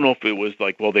 I don't know if it was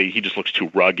like, well, he just looks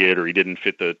too rugged or he didn't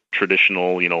fit the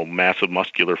traditional, you know, massive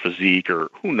muscular physique or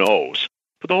who knows.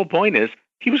 But the whole point is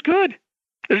he was good.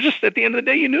 It's just at the end of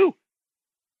the day, you knew.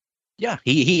 Yeah,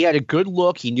 he had a good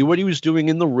look. He knew what he was doing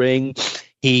in the ring.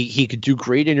 He could do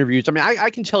great interviews. I mean, I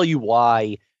can tell you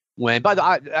why when, by the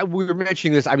way, we were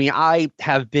mentioning this. I mean, I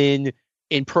have been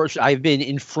in person. I've been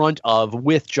in front of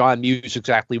with John Muse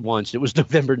exactly once. It was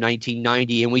November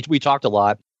 1990, and we talked a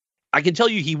lot. I can tell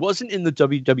you he wasn't in the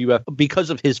WWF because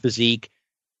of his physique,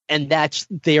 and that's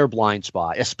their blind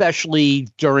spot, especially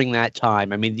during that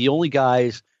time. I mean, the only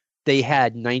guys they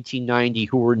had in 1990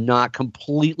 who were not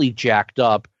completely jacked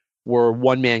up were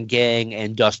One Man Gang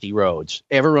and Dusty Rhodes.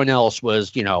 Everyone else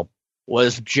was, you know,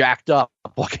 was jacked up.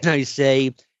 What can I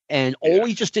say? And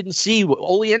Ole just didn't see what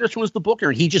Ole Anderson was the booker,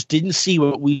 and he just didn't see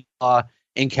what we saw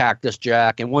in Cactus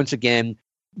Jack. And once again,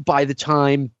 by the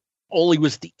time Ole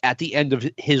was at the end of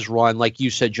his run, like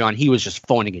you said, John, he was just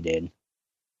phoning it in.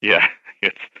 Yeah,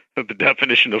 it's the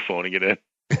definition of phoning it in.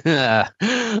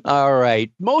 All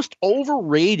right. Most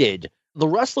overrated. The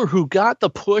wrestler who got the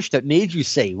push that made you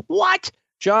say, what?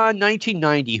 John,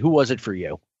 1990. Who was it for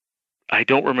you? I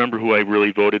don't remember who I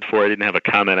really voted for. I didn't have a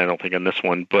comment, I don't think, on this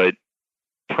one, but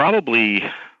probably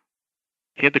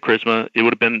he had the charisma. It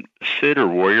would have been Sid or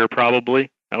Warrior,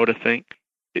 probably, I would have think.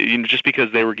 You know, just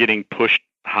because they were getting pushed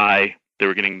high, they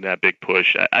were getting that big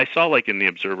push. I saw, like, in the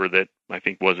Observer that I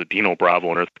think was a Dino Bravo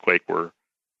and Earthquake were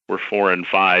 4 and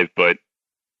 5, but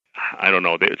I don't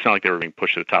know. It's not like they were being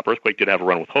pushed to the top. Earthquake did have a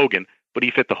run with Hogan, but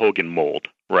he fit the Hogan mold,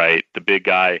 right? The big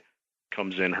guy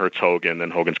comes in, hurts Hogan,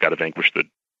 then Hogan's got to vanquish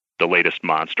the latest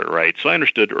monster, right? So I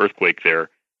understood Earthquake there.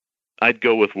 I'd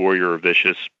go with Warrior or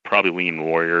Vicious, probably lean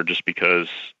Warrior, just because,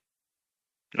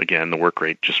 again, the work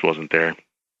rate just wasn't there.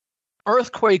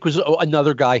 Earthquake was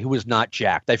another guy who was not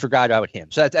jacked. I forgot about him.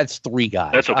 So that's 3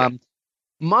 guys. That's okay.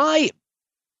 My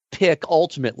pick,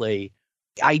 ultimately,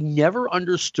 I never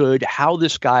understood how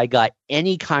this guy got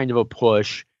any kind of a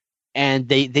push, and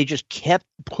they just kept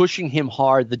pushing him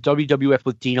hard, the WWF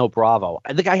with Dino Bravo.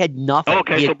 The guy had nothing. Oh,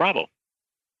 okay, so Bravo.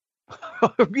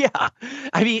 Yeah.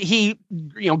 I mean, he,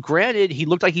 you know, granted, he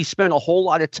looked like he spent a whole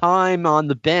lot of time on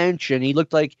the bench, and he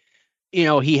looked like, you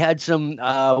know, he had some,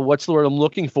 what's the word I'm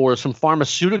looking for, some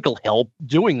pharmaceutical help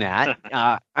doing that.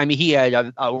 I mean, he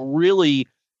had a really,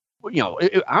 you know,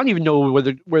 I don't even know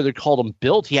where they called him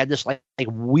built. He had this like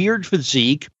weird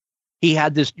physique. He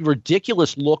had this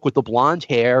ridiculous look with the blonde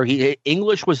hair.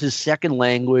 English was his second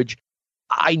language.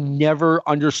 I never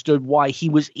understood why he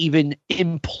was even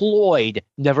employed,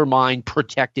 never mind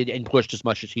protected and pushed as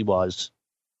much as he was.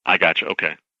 I got you.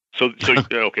 Okay. So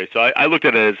okay. So I looked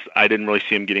at it as I didn't really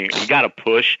see him getting. He got a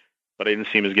push, but I didn't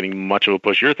see him as getting much of a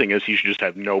push. Your thing is he should just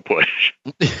have no push.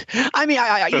 I mean,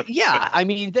 yeah. I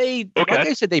mean, they like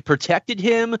I said, they protected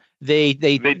him. They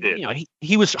did. You know,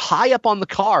 he was high up on the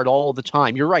card all the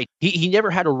time. You're right. He never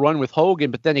had a run with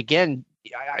Hogan, but then again,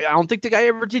 I don't think the guy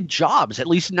ever did jobs. At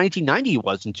least in 1990, he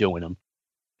wasn't doing them.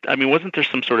 I mean, wasn't there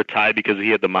some sort of tie because he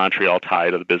had the Montreal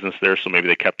tie to the business there? So maybe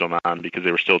they kept him on because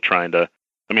they were still trying to.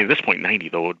 I mean, at this point, 90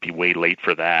 though would be way late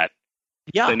for that.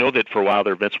 Yeah, I know that for a while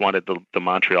there, Vince wanted the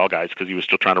Montreal guys because he was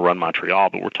still trying to run Montreal,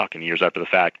 but we're talking years after the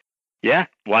fact. Yeah,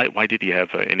 why did he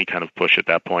have any kind of push at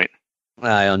that point?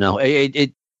 I don't know.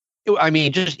 I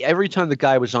mean, just every time the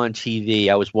guy was on TV,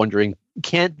 I was wondering,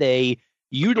 can't they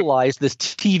utilize this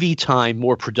TV time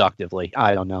more productively?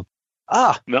 I don't know.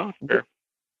 No, fair.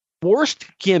 Worst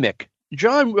gimmick.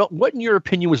 John, what in your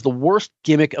opinion was the worst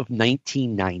gimmick of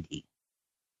 1990?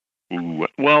 Ooh,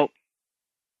 well,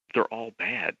 they're all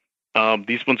bad.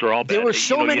 These ones are all bad. There were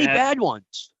so many bad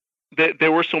ones.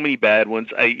 There were so many bad ones.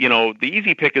 The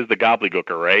easy pick is the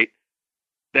gobbledygooker, right?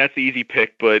 That's the easy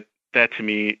pick, but that to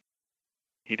me,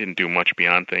 he didn't do much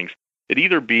beyond things. It'd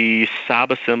either be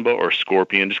Saba Simba or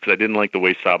Scorpion, just because I didn't like the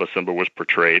way Saba Simba was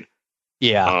portrayed.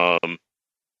 Yeah.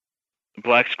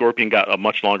 Black Scorpion got a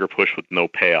much longer push with no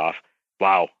payoff.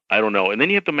 Wow, I don't know. And then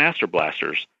you have the Master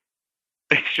Blasters.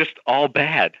 It's just all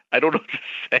bad. I don't know what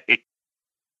to say.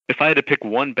 If I had to pick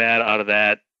one bad out of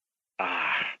that,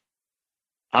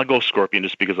 I'll go Scorpion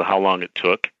just because of how long it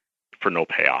took for no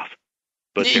payoff.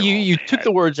 But you took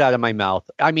the words out of my mouth.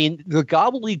 I mean, the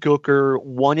Gobbledygooker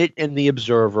won it in The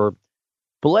Observer,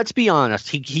 but let's be honest.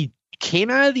 He came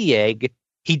out of the egg.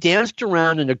 He danced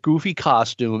around in a goofy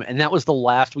costume, and that was the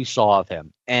last we saw of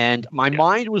him. And my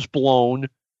mind was blown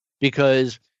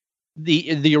because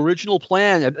the original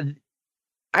plan.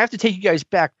 I have to take you guys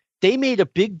back. They made a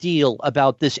big deal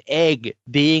about this egg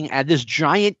being at this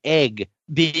giant egg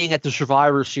being at the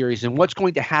Survivor Series and what's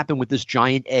going to happen with this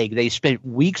giant egg. They spent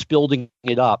weeks building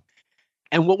it up.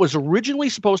 And what was originally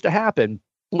supposed to happen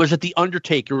was that the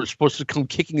Undertaker was supposed to come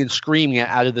kicking and screaming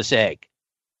out of this egg.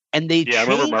 And they I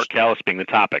remember Mark Callis being the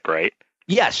topic, right?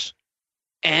 Yes.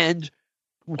 And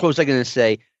what was I going to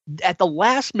say? At the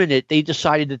last minute, they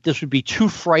decided that this would be too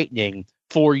frightening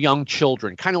for young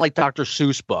children, kind of like Dr.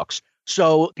 Seuss books.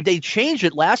 So they changed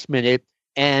it last minute,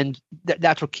 and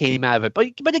that's what came out of it.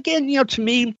 But again, to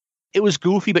me, it was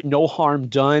goofy, but no harm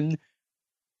done.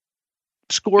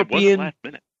 Scorpion. It wasn't last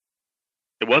minute.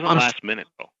 It wasn't last minute,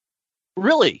 though.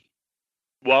 Really?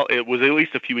 Well, it was at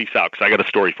least a few weeks out, because I got a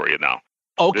story for you now.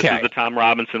 Okay. This is the Tom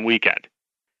Robinson weekend.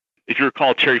 If you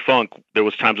recall Terry Funk, there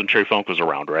was times when Terry Funk was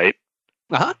around, right?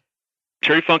 Uh-huh.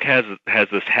 Terry Funk has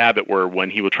this habit where when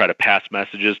he would try to pass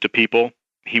messages to people,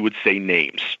 he would say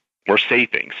names or say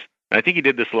things. And I think he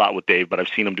did this a lot with Dave, but I've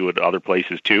seen him do it at other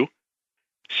places too.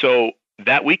 So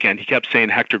that weekend, he kept saying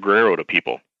Hector Guerrero to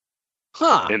people.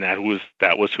 Huh. And that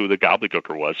was who the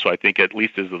Gobbledygooker was. So I think at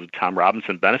least as the Tom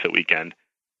Robinson benefit weekend,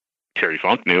 Terry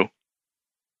Funk knew.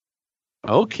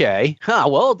 Okay. Huh.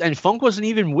 Well, and Funk wasn't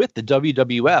even with the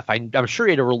WWF. I'm sure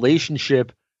he had a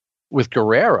relationship with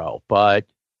Guerrero, but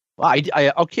I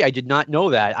did not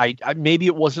know that. I maybe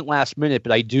it wasn't last minute,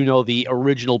 but I do know the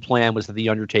original plan was that the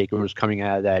Undertaker was coming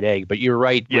out of that egg. But you're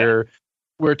right. Yeah.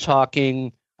 We're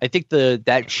talking. I think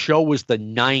that show was the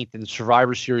 9th, and the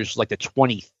Survivor Series was like the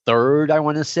 23rd. I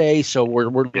want to say. So we're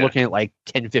looking at like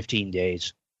 10, 15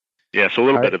 days. Yeah. So a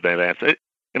little bit of advance.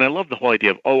 And I love the whole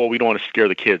idea of, we don't want to scare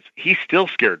the kids. He still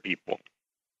scared people.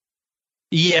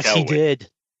 Yes, he did.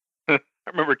 I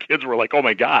remember kids were like, oh,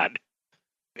 my God.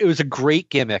 It was a great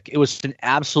gimmick. It was an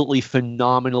absolutely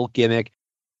phenomenal gimmick.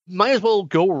 Might as well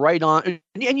go right on. And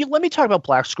let me talk about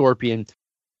Black Scorpion.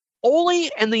 Ole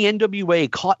and the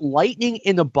NWA caught lightning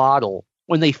in a bottle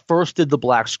when they first did the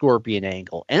Black Scorpion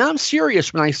angle. And I'm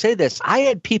serious when I say this. I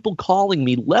had people calling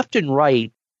me left and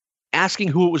right asking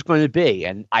who it was going to be,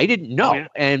 and I didn't know. Oh, yeah.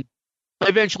 And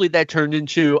eventually that turned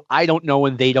into, I don't know,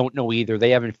 and they don't know either. They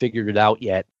haven't figured it out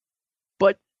yet.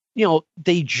 But,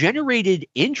 they generated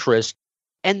interest,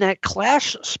 and that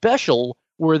Clash special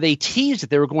where they teased that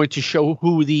they were going to show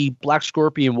who the Black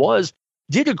Scorpion was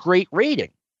did a great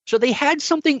rating. So they had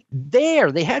something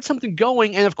there. They had something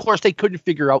going, and of course they couldn't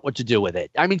figure out what to do with it.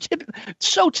 I mean,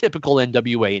 so typical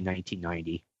NWA in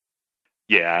 1990.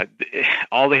 Yeah,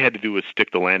 all they had to do was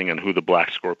stick the landing on who the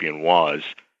Black Scorpion was,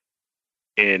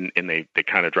 and they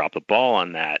kind of dropped the ball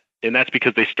on that. And that's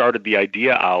because they started the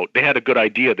idea out. They had a good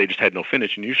idea, they just had no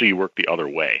finish, and usually you work the other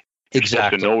way. You're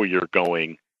supposed to know where you're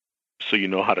going, so you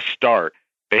know how to start.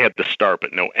 They had the start,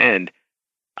 but no end.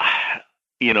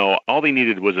 All they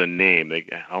needed was a name.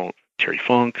 Terry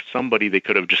Funk, somebody, they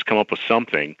could have just come up with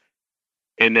something,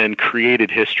 and then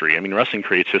created history. I mean, wrestling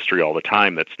creates history all the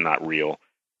time that's not real.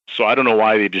 So I don't know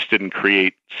why they just didn't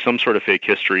create some sort of fake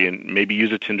history and maybe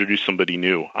use it to introduce somebody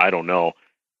new. I don't know.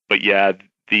 But yeah,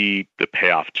 the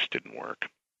payoff just didn't work.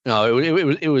 No,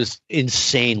 it was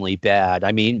insanely bad.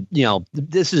 I mean,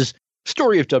 this is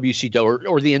story of WCW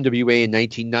or the NWA in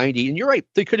 1990. And you're right.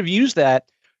 They could have used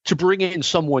that to bring in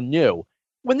someone new.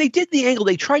 When they did the angle,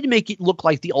 they tried to make it look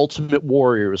like the Ultimate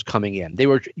Warrior was coming in. They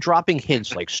were dropping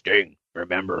hints like Sting.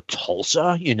 Remember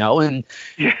Tulsa, and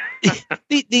yeah.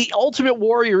 the Ultimate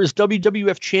Warrior is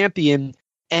WWF champion.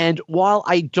 And while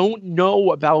I don't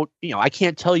know about, I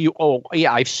can't tell you,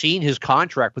 I've seen his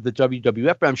contract with the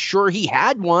WWF, but I'm sure he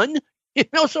had one,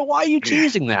 so why are you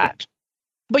teasing that?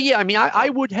 But yeah, I mean, I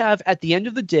would have, at the end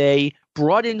of the day,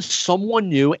 brought in someone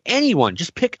new, anyone,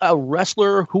 just pick a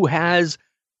wrestler who has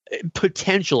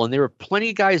potential. And there are plenty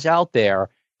of guys out there.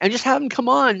 And just have him come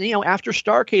on, after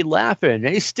Starrcade laughing.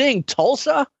 Hey, Sting,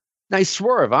 Tulsa? Nice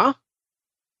swerve, huh?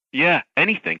 Yeah,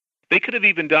 anything. They could have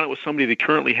even done it with somebody they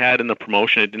currently had in the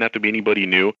promotion. It didn't have to be anybody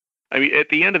new. I mean, at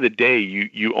the end of the day,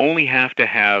 you only have to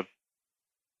have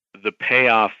the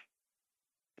payoff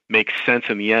make sense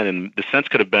in the end. And the sense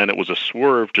could have been it was a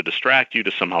swerve to distract you,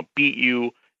 to somehow beat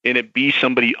you. and it be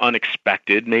somebody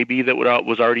unexpected, maybe that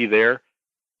was already there.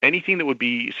 Anything that would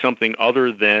be something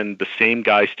other than the same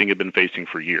guy Sting had been facing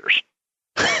for years.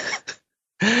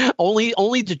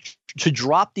 only to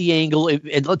drop the angle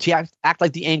and to act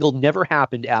like the angle never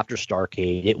happened after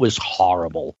Starrcade. It was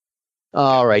horrible.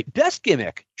 All right, best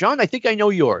gimmick, John. I think I know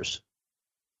yours.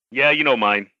 Yeah, you know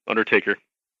mine, Undertaker.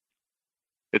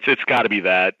 It's got to be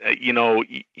that.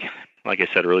 Like I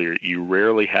said earlier, you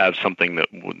rarely have something that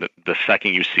the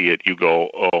second you see it, you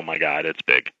go, "Oh my God, it's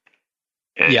big."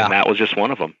 And that was just one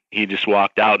of them. He just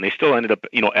walked out, and they still ended up,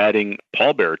 adding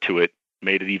Paul Bearer to it,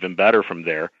 made it even better from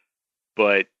there.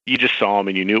 But you just saw him,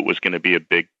 and you knew it was going to be a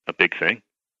big thing.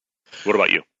 What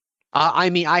about you?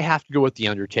 I have to go with the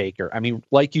Undertaker. I mean,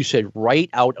 like you said, right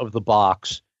out of the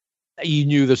box, you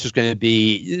knew this was going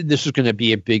to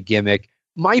be a big gimmick.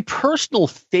 My personal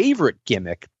favorite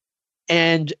gimmick,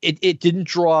 and it didn't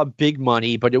draw big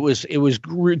money, but it was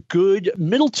good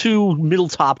middle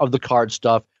top of the card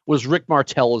stuff, was Rick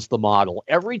Martel as the model.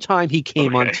 Every time he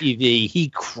came on TV, he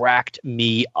cracked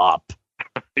me up.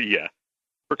 Yeah.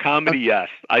 For comedy, yes.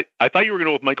 I thought you were going to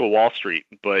go with Michael Wall Street,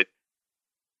 but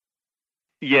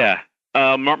yeah.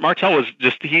 Martel was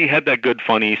he had that good,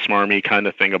 funny, smarmy kind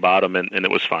of thing about him, and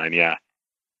it was fine, yeah.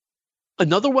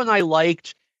 Another one I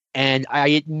liked, and I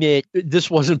admit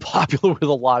this wasn't popular with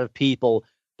a lot of people,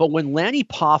 but when Lanny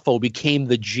Poffo became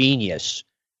the Genius,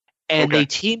 and they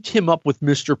teamed him up with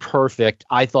Mr. Perfect,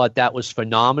 I thought that was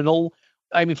phenomenal.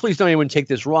 I mean, please don't anyone take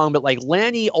this wrong, but like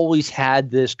Lanny always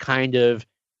had this kind of,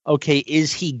 okay,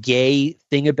 is he gay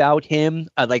thing about him?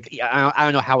 I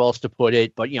don't know how else to put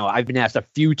it, but I've been asked a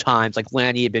few times, like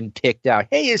Lanny had been picked out.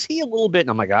 Hey, is he a little bit? And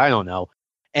I'm like, I don't know.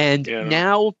 And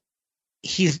now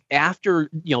he's after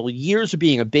years of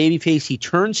being a babyface, he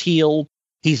turns heel.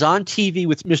 He's on TV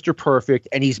with Mr. Perfect,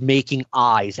 and he's making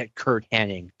eyes at Curt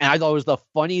Hennig. And I thought it was the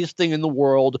funniest thing in the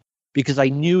world because I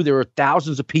knew there were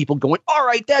thousands of people going, all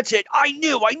right, that's it. I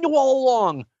knew all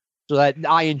along. So that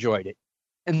I enjoyed it.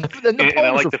 And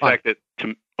I like the fact that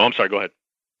I'm sorry, go ahead.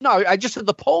 No, I just said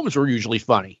the poems were usually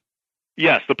funny.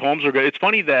 Yes, the poems are good. It's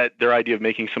funny that their idea of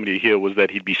making somebody a heel was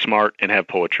that he'd be smart and have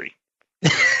poetry.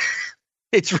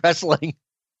 It's wrestling.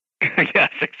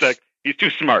 Yes, exactly. He's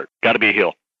too smart. Got to be a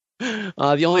heel.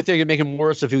 The only thing that make him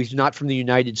worse if he's not from the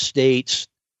United States.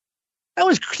 That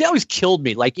always killed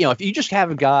me. Like, if you just have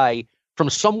a guy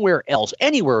from somewhere else,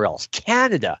 anywhere else,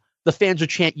 Canada, the fans would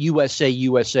chant USA,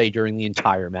 USA during the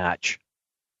entire match.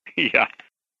 Yeah,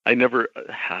 I've never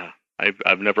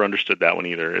understood that one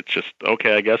either. It's just,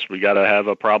 okay, I guess we got to have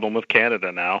a problem with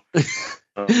Canada now.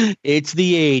 It's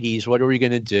the 80s. What are we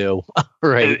going to do?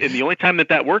 Right. And the only time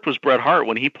that worked was Bret Hart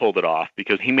when he pulled it off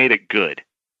because he made it good.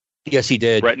 Yes, he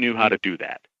did. Bret knew how to do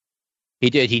that. He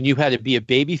did. He knew how to be a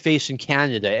babyface in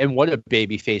Canada, and what a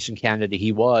babyface in Canada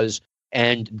he was.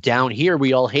 And down here,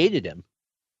 we all hated him.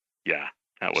 Yeah,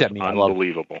 that was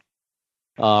unbelievable.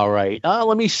 All right.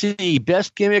 Let me see.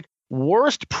 Best gimmick,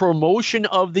 worst promotion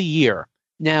of the year.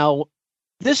 Now,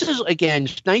 this is, again,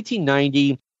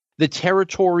 1990. The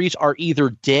territories are either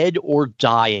dead or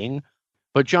dying.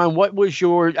 But, John, what was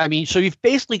so you've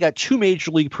basically got 2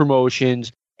 major league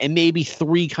promotions and maybe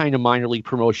 3 kind of minor league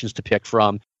promotions to pick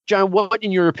from. John, what,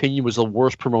 in your opinion, was the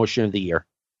worst promotion of the year?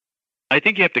 I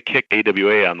think you have to kick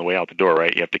AWA on the way out the door,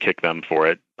 right? You have to kick them for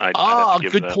it.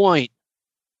 Good point.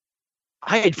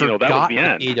 I had forgotten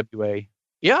AWA.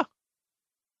 Yeah.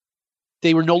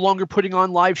 They were no longer putting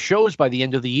on live shows by the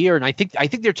end of the year, and I think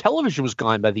their television was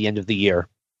gone by the end of the year.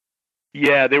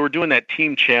 Yeah, they were doing that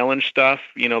team challenge stuff,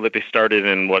 that they started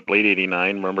in, late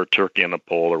 89? Remember Turkey on the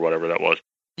Pole or whatever that was?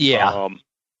 Yeah.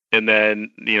 And then,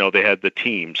 they had the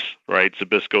teams, right?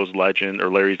 Zbyszko's Legend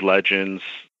or Larry's Legends.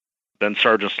 Then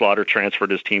Sergeant Slaughter transferred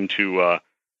his team to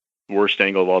worst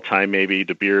angle of all time, maybe,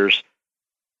 De Beers.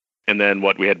 And then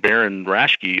we had Baron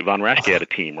Raschke. Von Raschke had a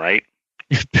team, right?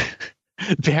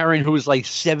 Baron, who was like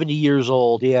 70 years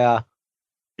old, yeah.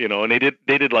 And they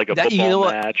did like a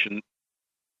football match and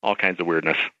all kinds of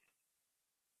weirdness.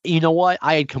 You know what?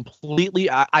 I had completely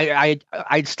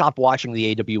I'd stopped watching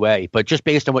the AWA, but just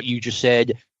based on what you just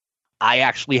said, I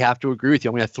actually have to agree with you.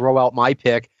 I'm going to throw out my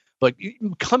pick, but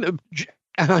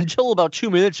until about 2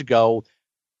 minutes ago,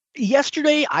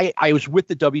 yesterday I was with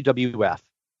the WWF.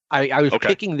 I was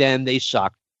picking them. They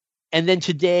sucked. And then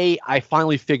today I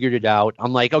finally figured it out.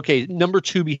 I'm like, okay, number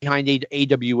 2 behind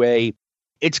AWA,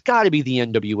 it's got to be the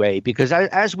NWA because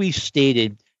as we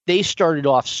stated, they started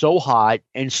off so hot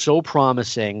and so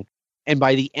promising. And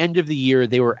by the end of the year,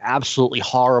 they were absolutely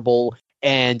horrible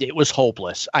and it was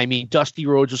hopeless. I mean, Dusty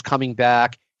Rhodes was coming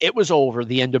back. It was over.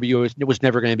 The NWA was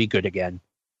never going to be good again.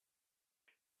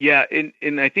 Yeah.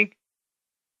 And I think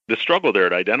the struggle there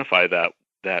to identify that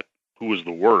that who was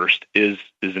the worst is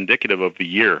indicative of the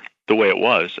year, the way it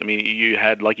was. I mean, you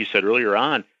had, like you said earlier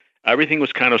on, everything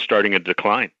was kind of starting to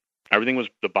decline. Everything was,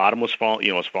 the bottom was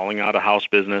falling out of house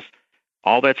business.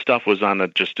 All that stuff was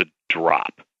on just a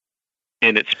drop.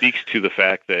 And it speaks to the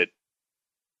fact that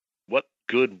what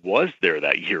good was there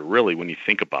that year, really, when you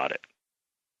think about it?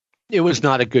 It was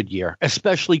not a good year,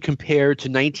 especially compared to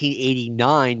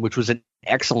 1989, which was an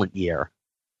excellent year.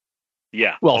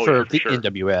 Yeah. Well, for the sure.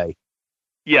 NWA.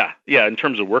 Yeah. In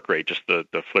terms of work rate, just the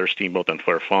Flair Steamboat and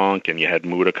Flair Funk, and you had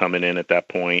Muta coming in at that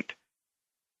point.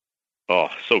 Oh,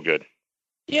 so good.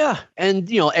 Yeah,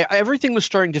 and everything was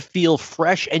starting to feel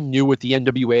fresh and new with the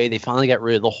NWA. They finally got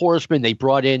rid of the Horsemen. They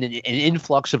brought in an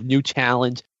influx of new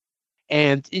talent.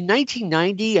 And in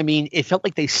 1990, I mean, it felt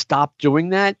like they stopped doing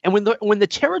that. And when the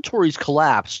territories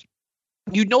collapsed,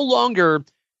 you no longer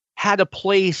had a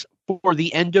place for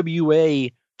the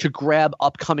NWA to grab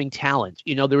upcoming talent.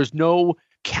 There was no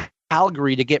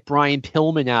Calgary to get Brian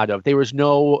Pillman out of. There was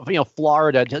no,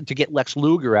 Florida to get Lex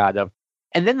Luger out of.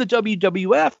 And then the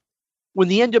WWF, when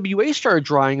the NWA started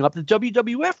drying up, the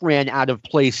WWF ran out of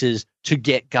places to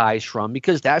get guys from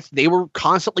because they were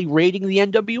constantly raiding the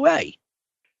NWA.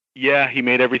 Yeah, he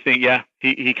made everything. Yeah,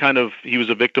 he was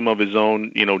a victim of his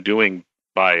own, doing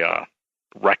by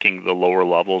wrecking the lower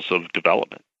levels of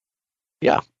development.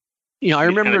 Yeah, I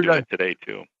remember today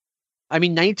too. I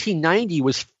mean, 1990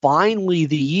 was finally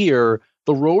the year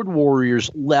the Road Warriors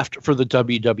left for the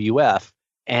WWF.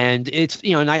 And it's,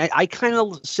 and I kind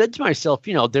of said to myself,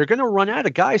 they're going to run out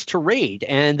of guys to raid.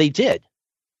 And they did.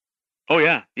 Oh,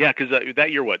 yeah. Yeah. Because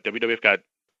that year, WWF got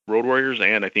Road Warriors,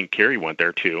 and I think Kerry went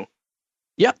there too.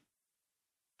 Yep.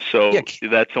 So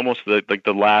that's almost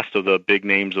the last of the big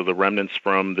names of the remnants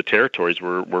from the territories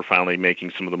were finally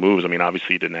making some of the moves. I mean,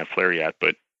 obviously you didn't have Flair yet,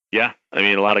 but yeah, I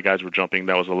mean, a lot of guys were jumping.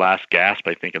 That was the last gasp,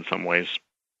 I think, in some ways.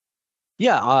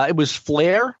 Yeah. It was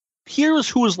Flair. Here's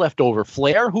who was left over.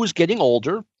 Flair, who's getting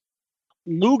older.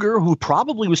 Luger, who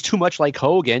probably was too much like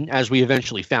Hogan, as we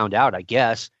eventually found out, I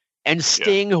guess. And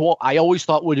Sting, who I always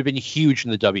thought would have been huge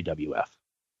in the WWF.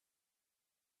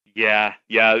 Yeah.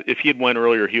 If he had went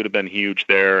earlier, he would have been huge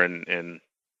there, and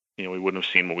we wouldn't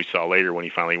have seen what we saw later when he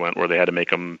finally went, where they had to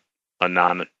make him a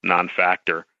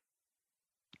non-factor.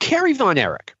 Kerry Von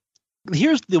Erich.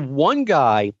 Here's the one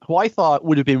guy who I thought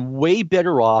would have been way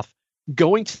better off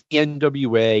going to the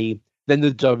NWA than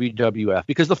the WWF,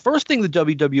 because the first thing the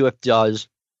WWF does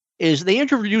is they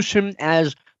introduce him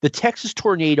as the Texas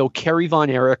Tornado, Kerry Von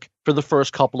Erich, for the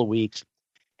first couple of weeks,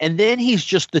 and then he's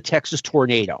just the Texas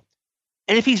Tornado.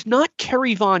 And if he's not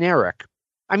Kerry Von Erich,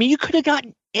 I mean, you could have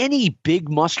gotten any big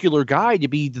muscular guy to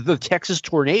be the Texas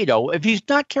Tornado. If he's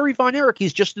not Kerry Von Erich,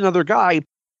 he's just another guy.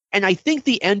 And I think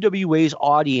the NWA's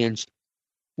audience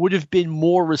would have been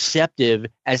more receptive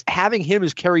as having him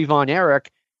as Kerry Von Erich.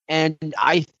 And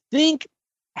I think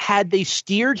had they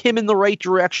steered him in the right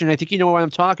direction, I think you know what I'm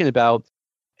talking about,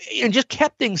 and just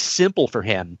kept things simple for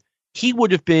him, he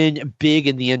would have been big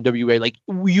in the NWA. Like,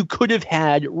 you could have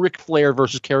had Ric Flair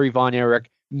versus Kerry Von Erich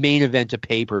main event of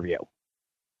pay-per-view.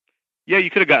 Yeah, you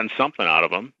could have gotten something out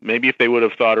of him. Maybe if they would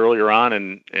have thought earlier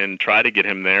on and tried to get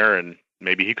him there, and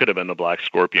maybe he could have been the Black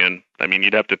Scorpion. I mean,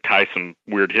 you'd have to tie some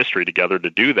weird history together to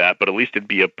do that, but at least it'd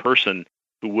be a person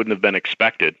who wouldn't have been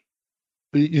expected.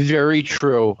 Very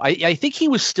true. I think he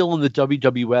was still in the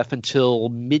WWF until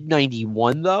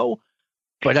mid-91, though.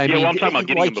 But I mean, I'm talking about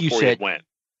getting him before he went.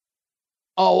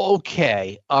 Oh,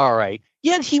 okay. All right.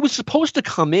 Yeah, he was supposed to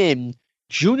come in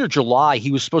June or July. He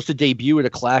was supposed to debut at a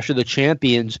Clash of the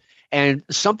Champions, and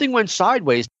something went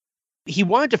sideways. He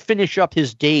wanted to finish up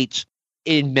his dates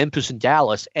in Memphis and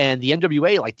Dallas, and the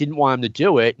NWA didn't want him to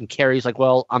do it. And Kerry's like,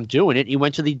 "Well, I'm doing it." He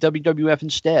went to the WWF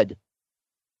instead.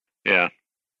 Yeah.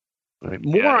 Right.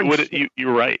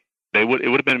 You're right. It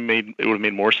would have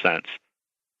made more sense,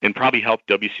 and probably helped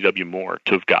WCW more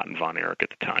to have gotten Von Erich at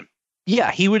the time.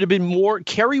 Yeah, he would have been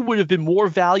Kerry would have been more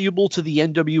valuable to the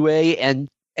NWA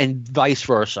and vice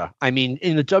versa. I mean,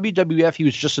 in the WWF, he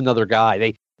was just another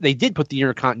guy. They did put the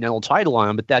Intercontinental title on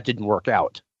him, but that didn't work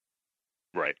out.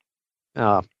 Right.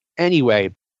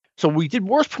 Anyway, so we did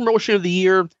worst promotion of the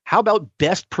year. How about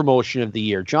best promotion of the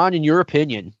year? John, in your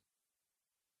opinion?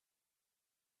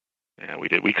 Yeah, we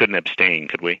did. We couldn't abstain,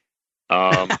 could we?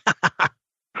 Oh,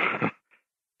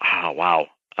 wow.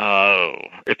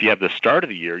 If you have the start of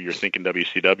the year, you're thinking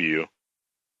WCW.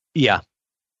 Yeah.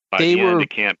 By the end, it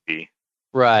can't be.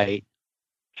 Right.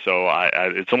 So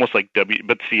it's almost like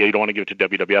but see, you don't want to give it to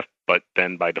WWF, but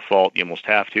then by default, you almost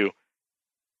have to.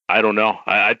 I don't know.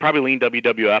 I'd probably lean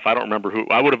WWF. I don't remember who.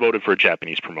 I would have voted for a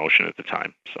Japanese promotion at the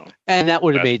time. So, and that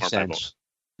would have made sense.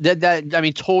 That I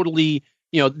mean, totally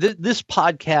this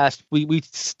podcast, we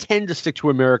tend to stick to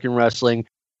American wrestling,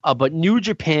 but New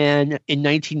Japan in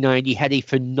 1990 had a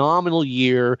phenomenal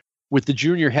year with the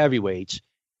junior heavyweights,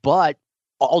 but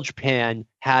All Japan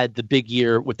had the big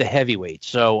year with the heavyweights.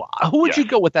 So who would you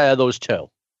go with out of those two?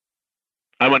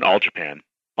 I went All Japan.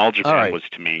 All Japan was,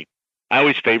 to me, I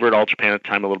always favored All Japan at the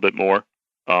time a little bit more,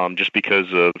 just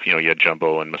because of, you had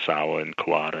Jumbo and Misawa and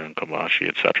Kawada and Kobashi,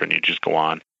 et cetera, and you just go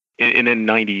on. And in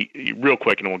 90, real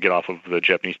quick, and we'll get off of the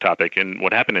Japanese topic, and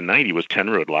what happened in 90 was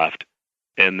Tenryu had left,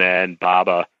 and then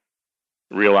Baba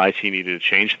realized he needed to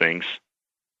change things,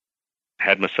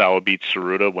 had Misawa beat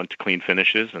Tsuruta, went to clean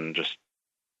finishes, and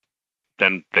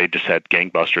then they just had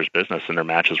gangbusters business, and their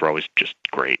matches were always just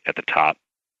great at the top.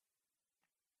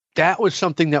 That was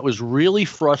something that was really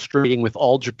frustrating with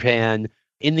All Japan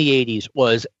in the 80s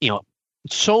was,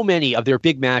 so many of their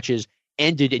big matches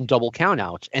ended in double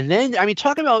countouts. And then,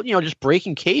 talking about, just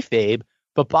breaking kayfabe,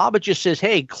 but Baba just says,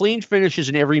 hey, clean finishes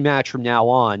in every match from now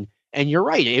on. And you're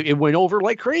right. It went over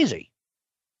like crazy.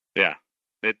 Yeah.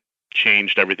 It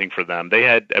changed everything for them. They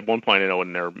had, at one point,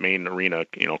 in their main arena,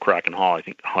 Kraken Hall, I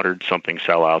think 100-something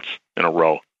sellouts in a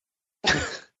row.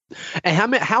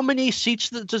 And how many seats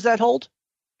does that hold?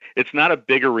 It's not a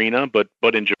big arena, but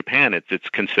in Japan, it's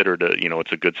considered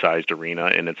it's a good-sized arena,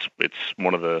 and it's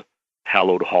one of the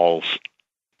hallowed halls.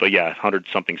 But yeah,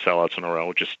 100-something sellouts in a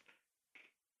row. Just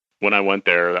when I went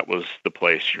there, that was the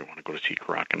place you want to go to see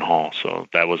Kraken Hall. So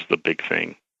that was the big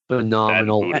thing.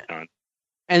 Phenomenal.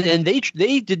 And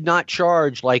they did not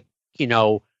charge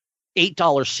 $8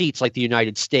 seats like the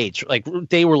United States. Like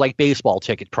they were like baseball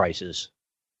ticket prices.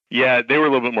 Yeah, they were a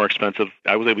little bit more expensive.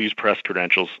 I was able to use press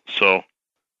credentials, so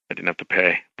I didn't have to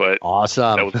pay. But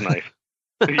awesome. That was nice.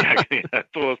 yeah.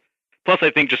 So, plus,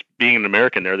 I think just being an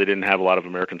American there, they didn't have a lot of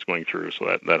Americans going through,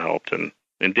 so that helped. And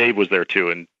Dave was there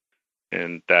too,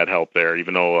 and that helped there.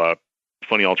 Even though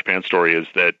funny All Japan story is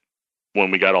that when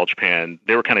we got All Japan,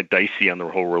 they were kind of dicey on the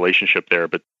whole relationship there,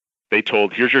 but they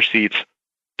told, here's your seats,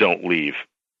 don't leave.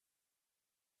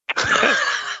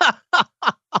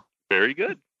 Very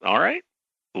good. All right.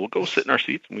 We'll go sit in our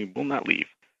seats and we will not leave.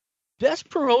 Best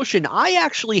promotion, I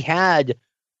actually had,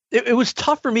 it was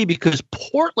tough for me because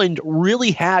Portland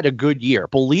really had a good year.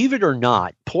 Believe it or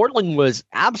not, Portland was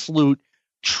absolute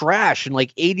trash in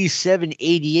 87,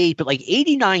 88, but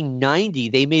 89, 90,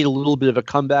 they made a little bit of a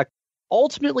comeback.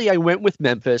 Ultimately, I went with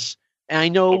Memphis, and I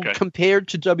know compared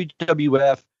to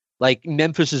WWF,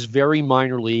 Memphis is very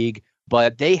minor league,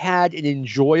 but they had an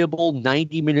enjoyable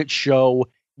 90-minute show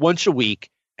once a week,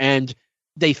 and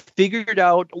they figured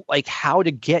out how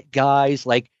to get guys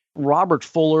like Robert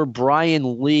Fuller,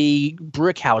 Brian Lee,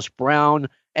 Brickhouse Brown,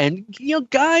 and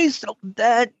guys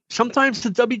that sometimes the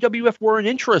WWF weren't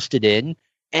interested in,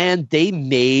 and they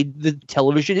made the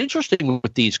television interesting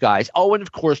with these guys. Oh, and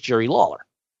of course Jerry Lawler.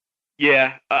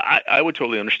 Yeah, I would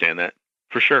totally understand that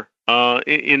for sure. When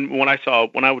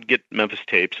I would get Memphis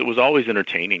tapes, it was always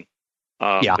entertaining.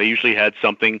 They usually had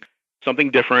something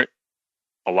different.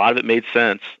 A lot of it made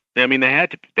sense. I mean, they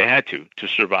had to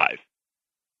survive.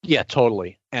 Yeah,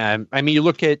 totally. You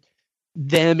look at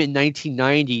them in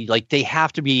 1990, they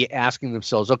have to be asking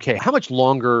themselves, okay, how much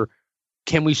longer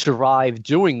can we survive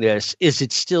doing this? Is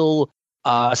it still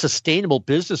a sustainable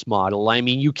business model?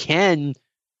 You can,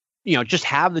 just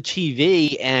have the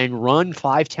TV and run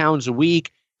 5 towns a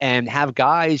week and have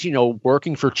guys,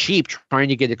 working for cheap, trying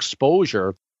to get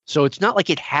exposure. So it's not like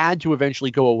it had to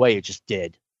eventually go away. It just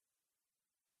did.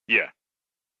 Yeah.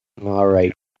 All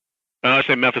right. I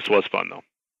say Memphis was fun, though.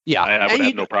 Yeah. I would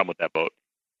have no problem with that boat.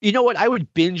 You know what? I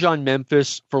would binge on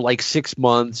Memphis for 6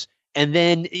 months. And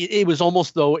then it was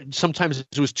almost though sometimes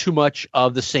it was too much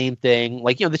of the same thing.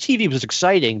 The TV was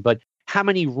exciting, but how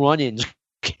many run-ins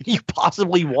can you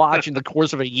possibly watch in the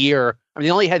course of a year? They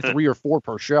only had 3 or 4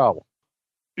 per show.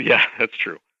 Yeah, that's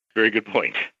true. Very good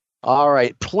point. All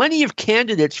right. Plenty of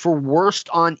candidates for worst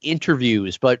on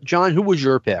interviews. But, John, who was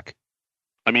your pick?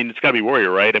 It's got to be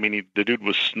Warrior, right? The dude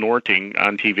was snorting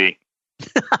on TV.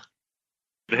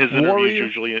 His interviews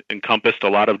usually encompassed a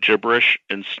lot of gibberish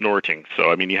and snorting.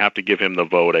 So, you have to give him the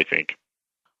vote, I think.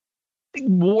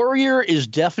 Warrior is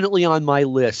definitely on my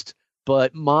list,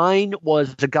 but mine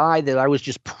was the guy that I was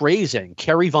just praising,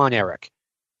 Kerry Von Erich.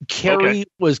 Kerry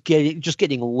was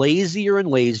getting lazier and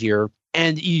lazier,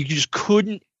 and you just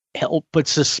couldn't help but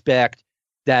suspect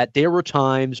that there were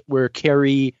times where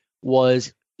Kerry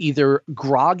was either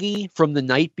groggy from the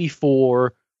night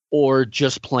before or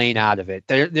just plain out of it.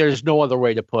 There's no other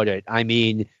way to put it.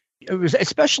 It was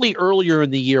especially earlier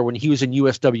in the year when he was in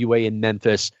USWA in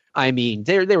Memphis.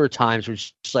 There were times where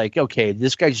it's just okay,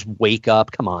 this guy just wake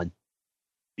up. Come on.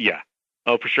 Yeah.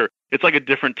 Oh, for sure. It's like a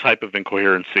different type of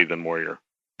incoherency than Warrior,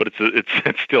 but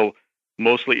it's still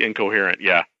mostly incoherent.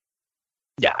 Yeah.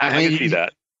 Yeah, I can see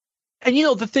that. And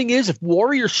the thing is, if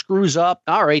Warrior screws up,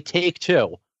 all right, take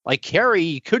two. Like Kerry,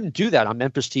 he couldn't do that on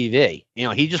Memphis TV.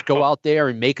 He'd just go out there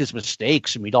and make his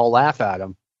mistakes, and we'd all laugh at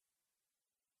him.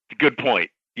 Good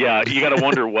point. Yeah, you got to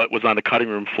wonder what was on the cutting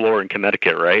room floor in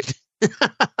Connecticut, right?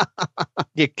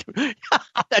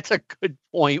 That's a good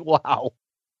point. Wow.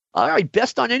 All right,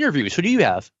 best on interviews. Who do you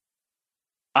have?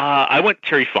 I went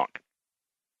Terry Funk,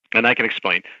 and I can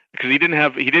explain because he didn't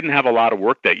have a lot of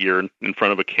work that year in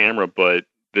front of a camera, but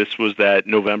this was that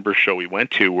November show we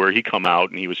went to where he come out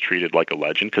and he was treated like a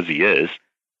legend because he is.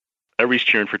 Everybody's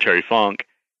cheering for Terry Funk,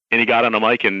 and he got on a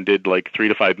mic and did like 3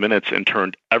 to 5 minutes and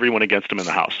turned everyone against him in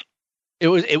the house. It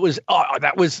was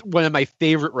that was one of my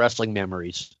favorite wrestling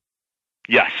memories.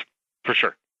 Yes, for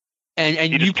sure. And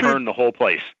he just turned the whole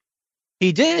place.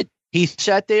 He did. He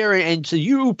sat there and said,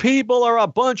 "You people are a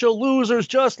bunch of losers,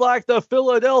 just like the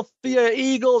Philadelphia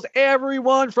Eagles.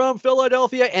 Everyone from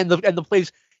Philadelphia." And the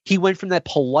place, he went from that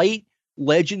polite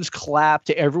Legends clap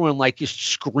to everyone like just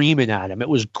screaming at him. It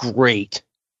was great.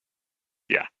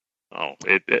 Yeah. Oh,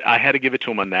 I had to give it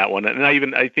to him on that one. And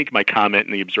I think my comment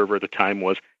in the Observer at the time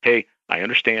was, "Hey, I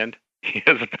understand he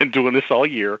hasn't been doing this all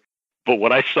year, but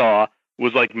what I saw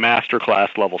was like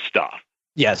masterclass level stuff."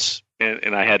 Yes.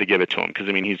 And I had to give it to him because,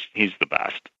 he's the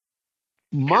best.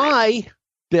 My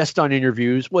best on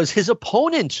interviews was his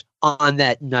opponent on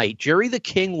that night, Jerry the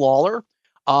King Lawler.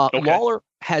 Okay. Lawler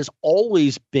has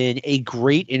always been a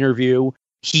great interview.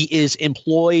 He is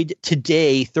employed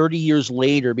today, 30 years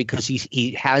later, because he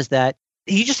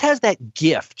just has that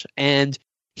gift. And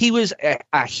he was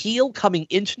a heel coming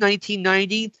into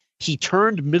 1990. He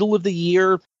turned middle of the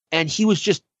year, and he was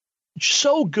just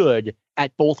so good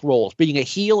at both roles, being a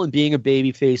heel and being a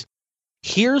babyface.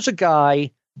 Here's a guy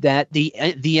that the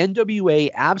NWA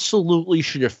absolutely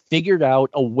should have figured out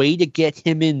a way to get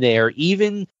him in there,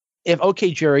 even if,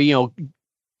 okay, Jerry,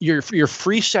 you're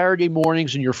free Saturday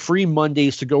mornings and you're free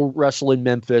Mondays to go wrestle in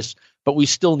Memphis, but we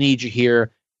still need you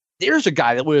here. There's a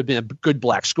guy that would have been a good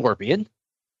Black Scorpion.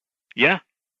 Yeah,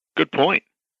 good point.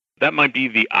 That might be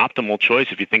the optimal choice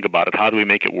if you think about it. How do we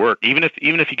make it work? Even if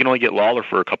you can only get Lawler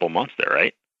for a couple months there,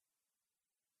 right?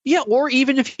 Yeah, or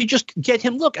even if you just get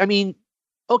him. Look,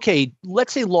 okay,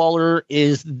 let's say Lawler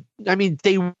is.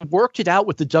 They worked it out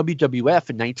with the WWF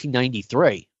in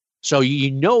 1993, so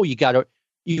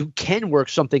you can work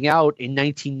something out in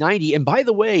 1990. And by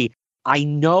the way, I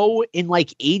know in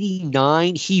like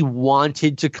 89 he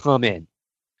wanted to come in,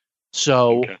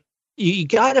 so. Okay. You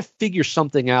got to figure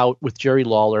something out with Jerry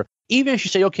Lawler. Even if you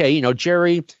say, okay,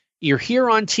 Jerry, you're here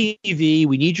on TV.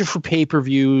 We need you for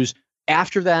pay-per-views.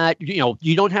 After that,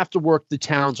 you don't have to work the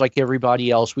towns like everybody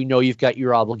else. We know you've got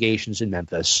your obligations in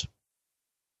Memphis.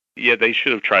 Yeah, they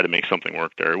should have tried to make something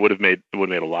work there. It would have made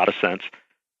a lot of sense.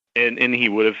 And he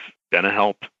would have been a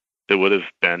help. It would have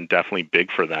been definitely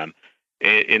big for them.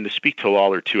 And to speak to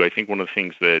Lawler, too, I think one of the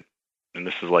things that, and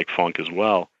this is like Funk as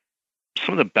well,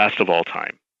 some of the best of all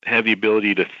time have the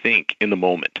ability to think in the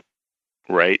moment,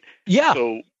 right? Yeah.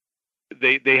 So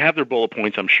they have their bullet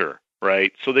points, I'm sure,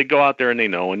 right? So they go out there and they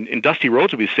know. And Dusty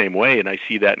Rhodes will be the same way, and I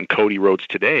see that in Cody Rhodes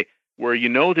today, where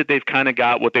that they've kind of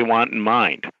got what they want in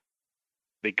mind.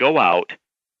 They go out,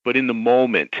 but in the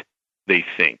moment, they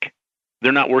think.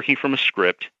 They're not working from a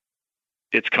script.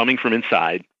 It's coming from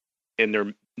inside,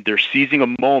 and they're seizing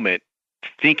a moment,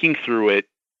 thinking through it,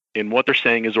 and what they're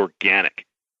saying is organic.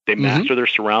 They master their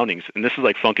surroundings. And this is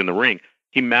like Funk in the ring.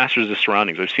 He masters his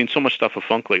surroundings. I've seen so much stuff of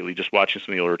Funk lately, just watching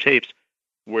some of the older tapes,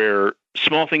 where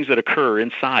small things that occur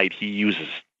inside he uses.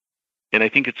 And I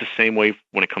think it's the same way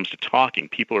when it comes to talking.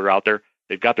 People are out there,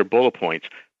 they've got their bullet points,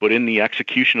 but in the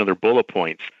execution of their bullet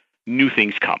points, new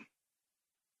things come.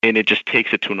 And it just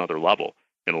takes it to another level.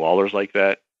 And Lawler's like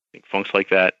that. I think Funk's like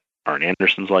that. Arn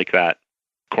Anderson's like that.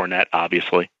 Cornette,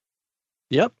 obviously.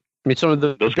 Yep. Some of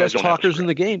the best talkers in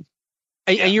the game.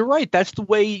 And you're right. That's the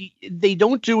way they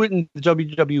don't do it in the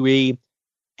WWE.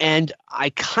 And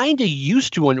I kind of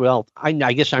used to, well,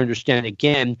 I guess I understand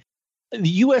again. The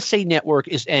USA Network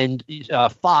and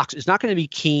Fox is not going to be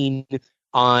keen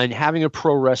on having a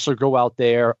pro wrestler go out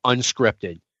there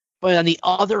unscripted. But on the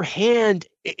other hand,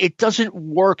 it doesn't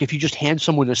work if you just hand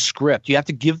someone a script. You have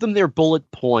to give them their bullet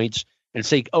points and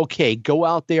say, okay, go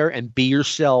out there and be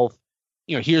yourself.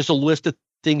 Here's a list of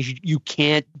things you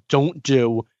don't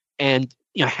do. And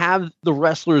have the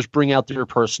wrestlers bring out their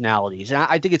personalities. And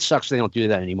I think it sucks they don't do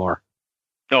that anymore.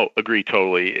 No, agree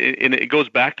totally. And it goes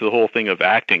back to the whole thing of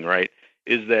acting, right?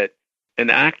 Is that an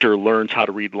actor learns how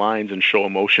to read lines and show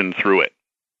emotion through it.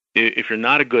 if you're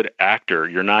not a good actor,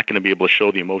 you're not going to be able to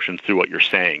show the emotions through what you're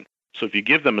saying. So if you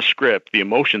give them a script, the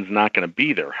emotion's not going to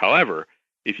be there. However,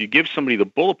 if you give somebody the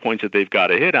bullet points that they've got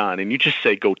to hit on and you just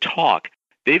say, go talk,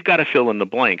 they've got to fill in the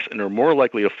blanks, and they're more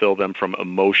likely to fill them from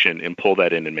emotion and pull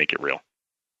that in and make it real.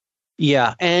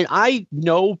 Yeah, and I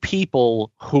know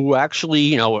people who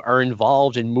actually, are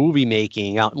involved in movie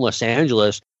making out in Los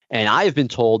Angeles, and I've been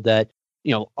told that,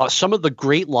 some of the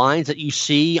great lines that you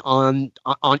see on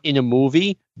in a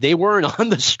movie, they weren't on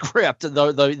the script.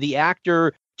 The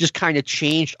actor just kind of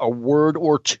changed a word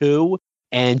or two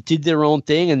and did their own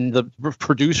thing, and the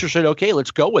producer said, "Okay,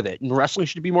 let's go with it." And wrestling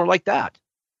should be more like that.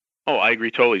 Oh, I agree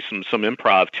totally. Some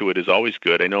improv to it is always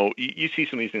good. I know you see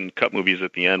some of these in cut movies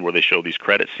at the end where they show these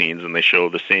credit scenes and they show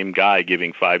the same guy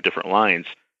giving 5 different lines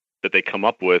that they come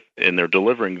up with, and they're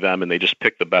delivering them, and they just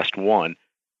pick the best one.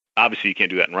 Obviously, you can't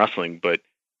do that in wrestling, but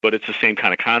it's the same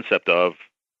kind of concept of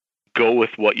go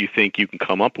with what you think you can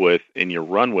come up with and you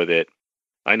run with it.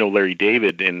 I know Larry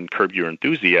David in Curb Your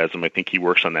Enthusiasm, I think he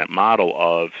works on that model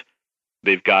of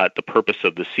they've got the purpose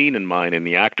of the scene in mind and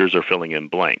the actors are filling in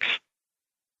blanks.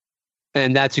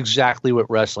 And that's exactly what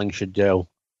wrestling should do.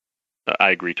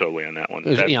 I agree totally on that one.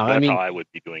 That's how I would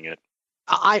be doing it.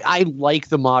 I like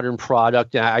the modern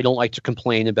product. I don't like to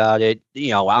complain about it.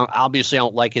 Obviously I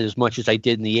don't like it as much as I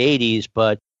did in the 80s,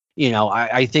 but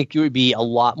I think it would be a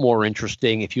lot more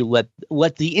interesting if you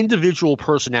let the individual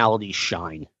personalities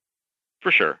shine.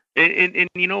 For sure. And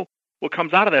what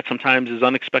comes out of that sometimes is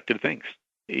unexpected things,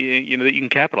 that you can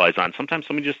capitalize on. Sometimes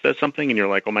somebody just says something and you're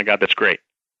like, oh my God, that's great.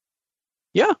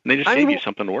 Yeah. And they just gave you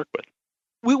something to work with.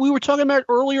 We were talking about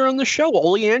earlier on the show,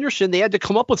 Ole Anderson, they had to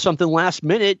come up with something last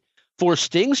minute for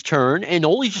Sting's turn, and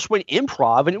Ole just went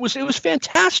improv, and it was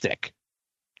fantastic.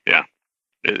 Yeah.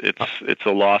 It's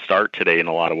a lost art today in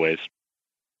a lot of ways.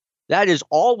 That is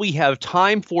all we have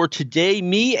time for today.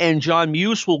 Me and John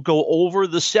Muse will go over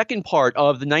the second part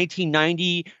of the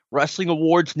 1990 Wrestling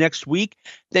Awards next week.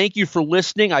 Thank you for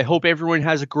listening. I hope everyone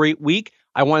has a great week.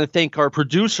 I want to thank our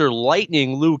producer,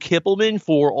 Lightning Lou Kippelman,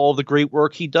 for all the great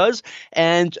work he does.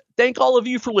 And thank all of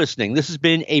you for listening. This has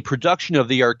been a production of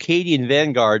the Arcadian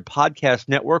Vanguard Podcast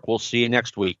Network. We'll see you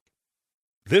next week.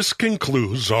 This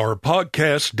concludes our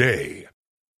podcast day.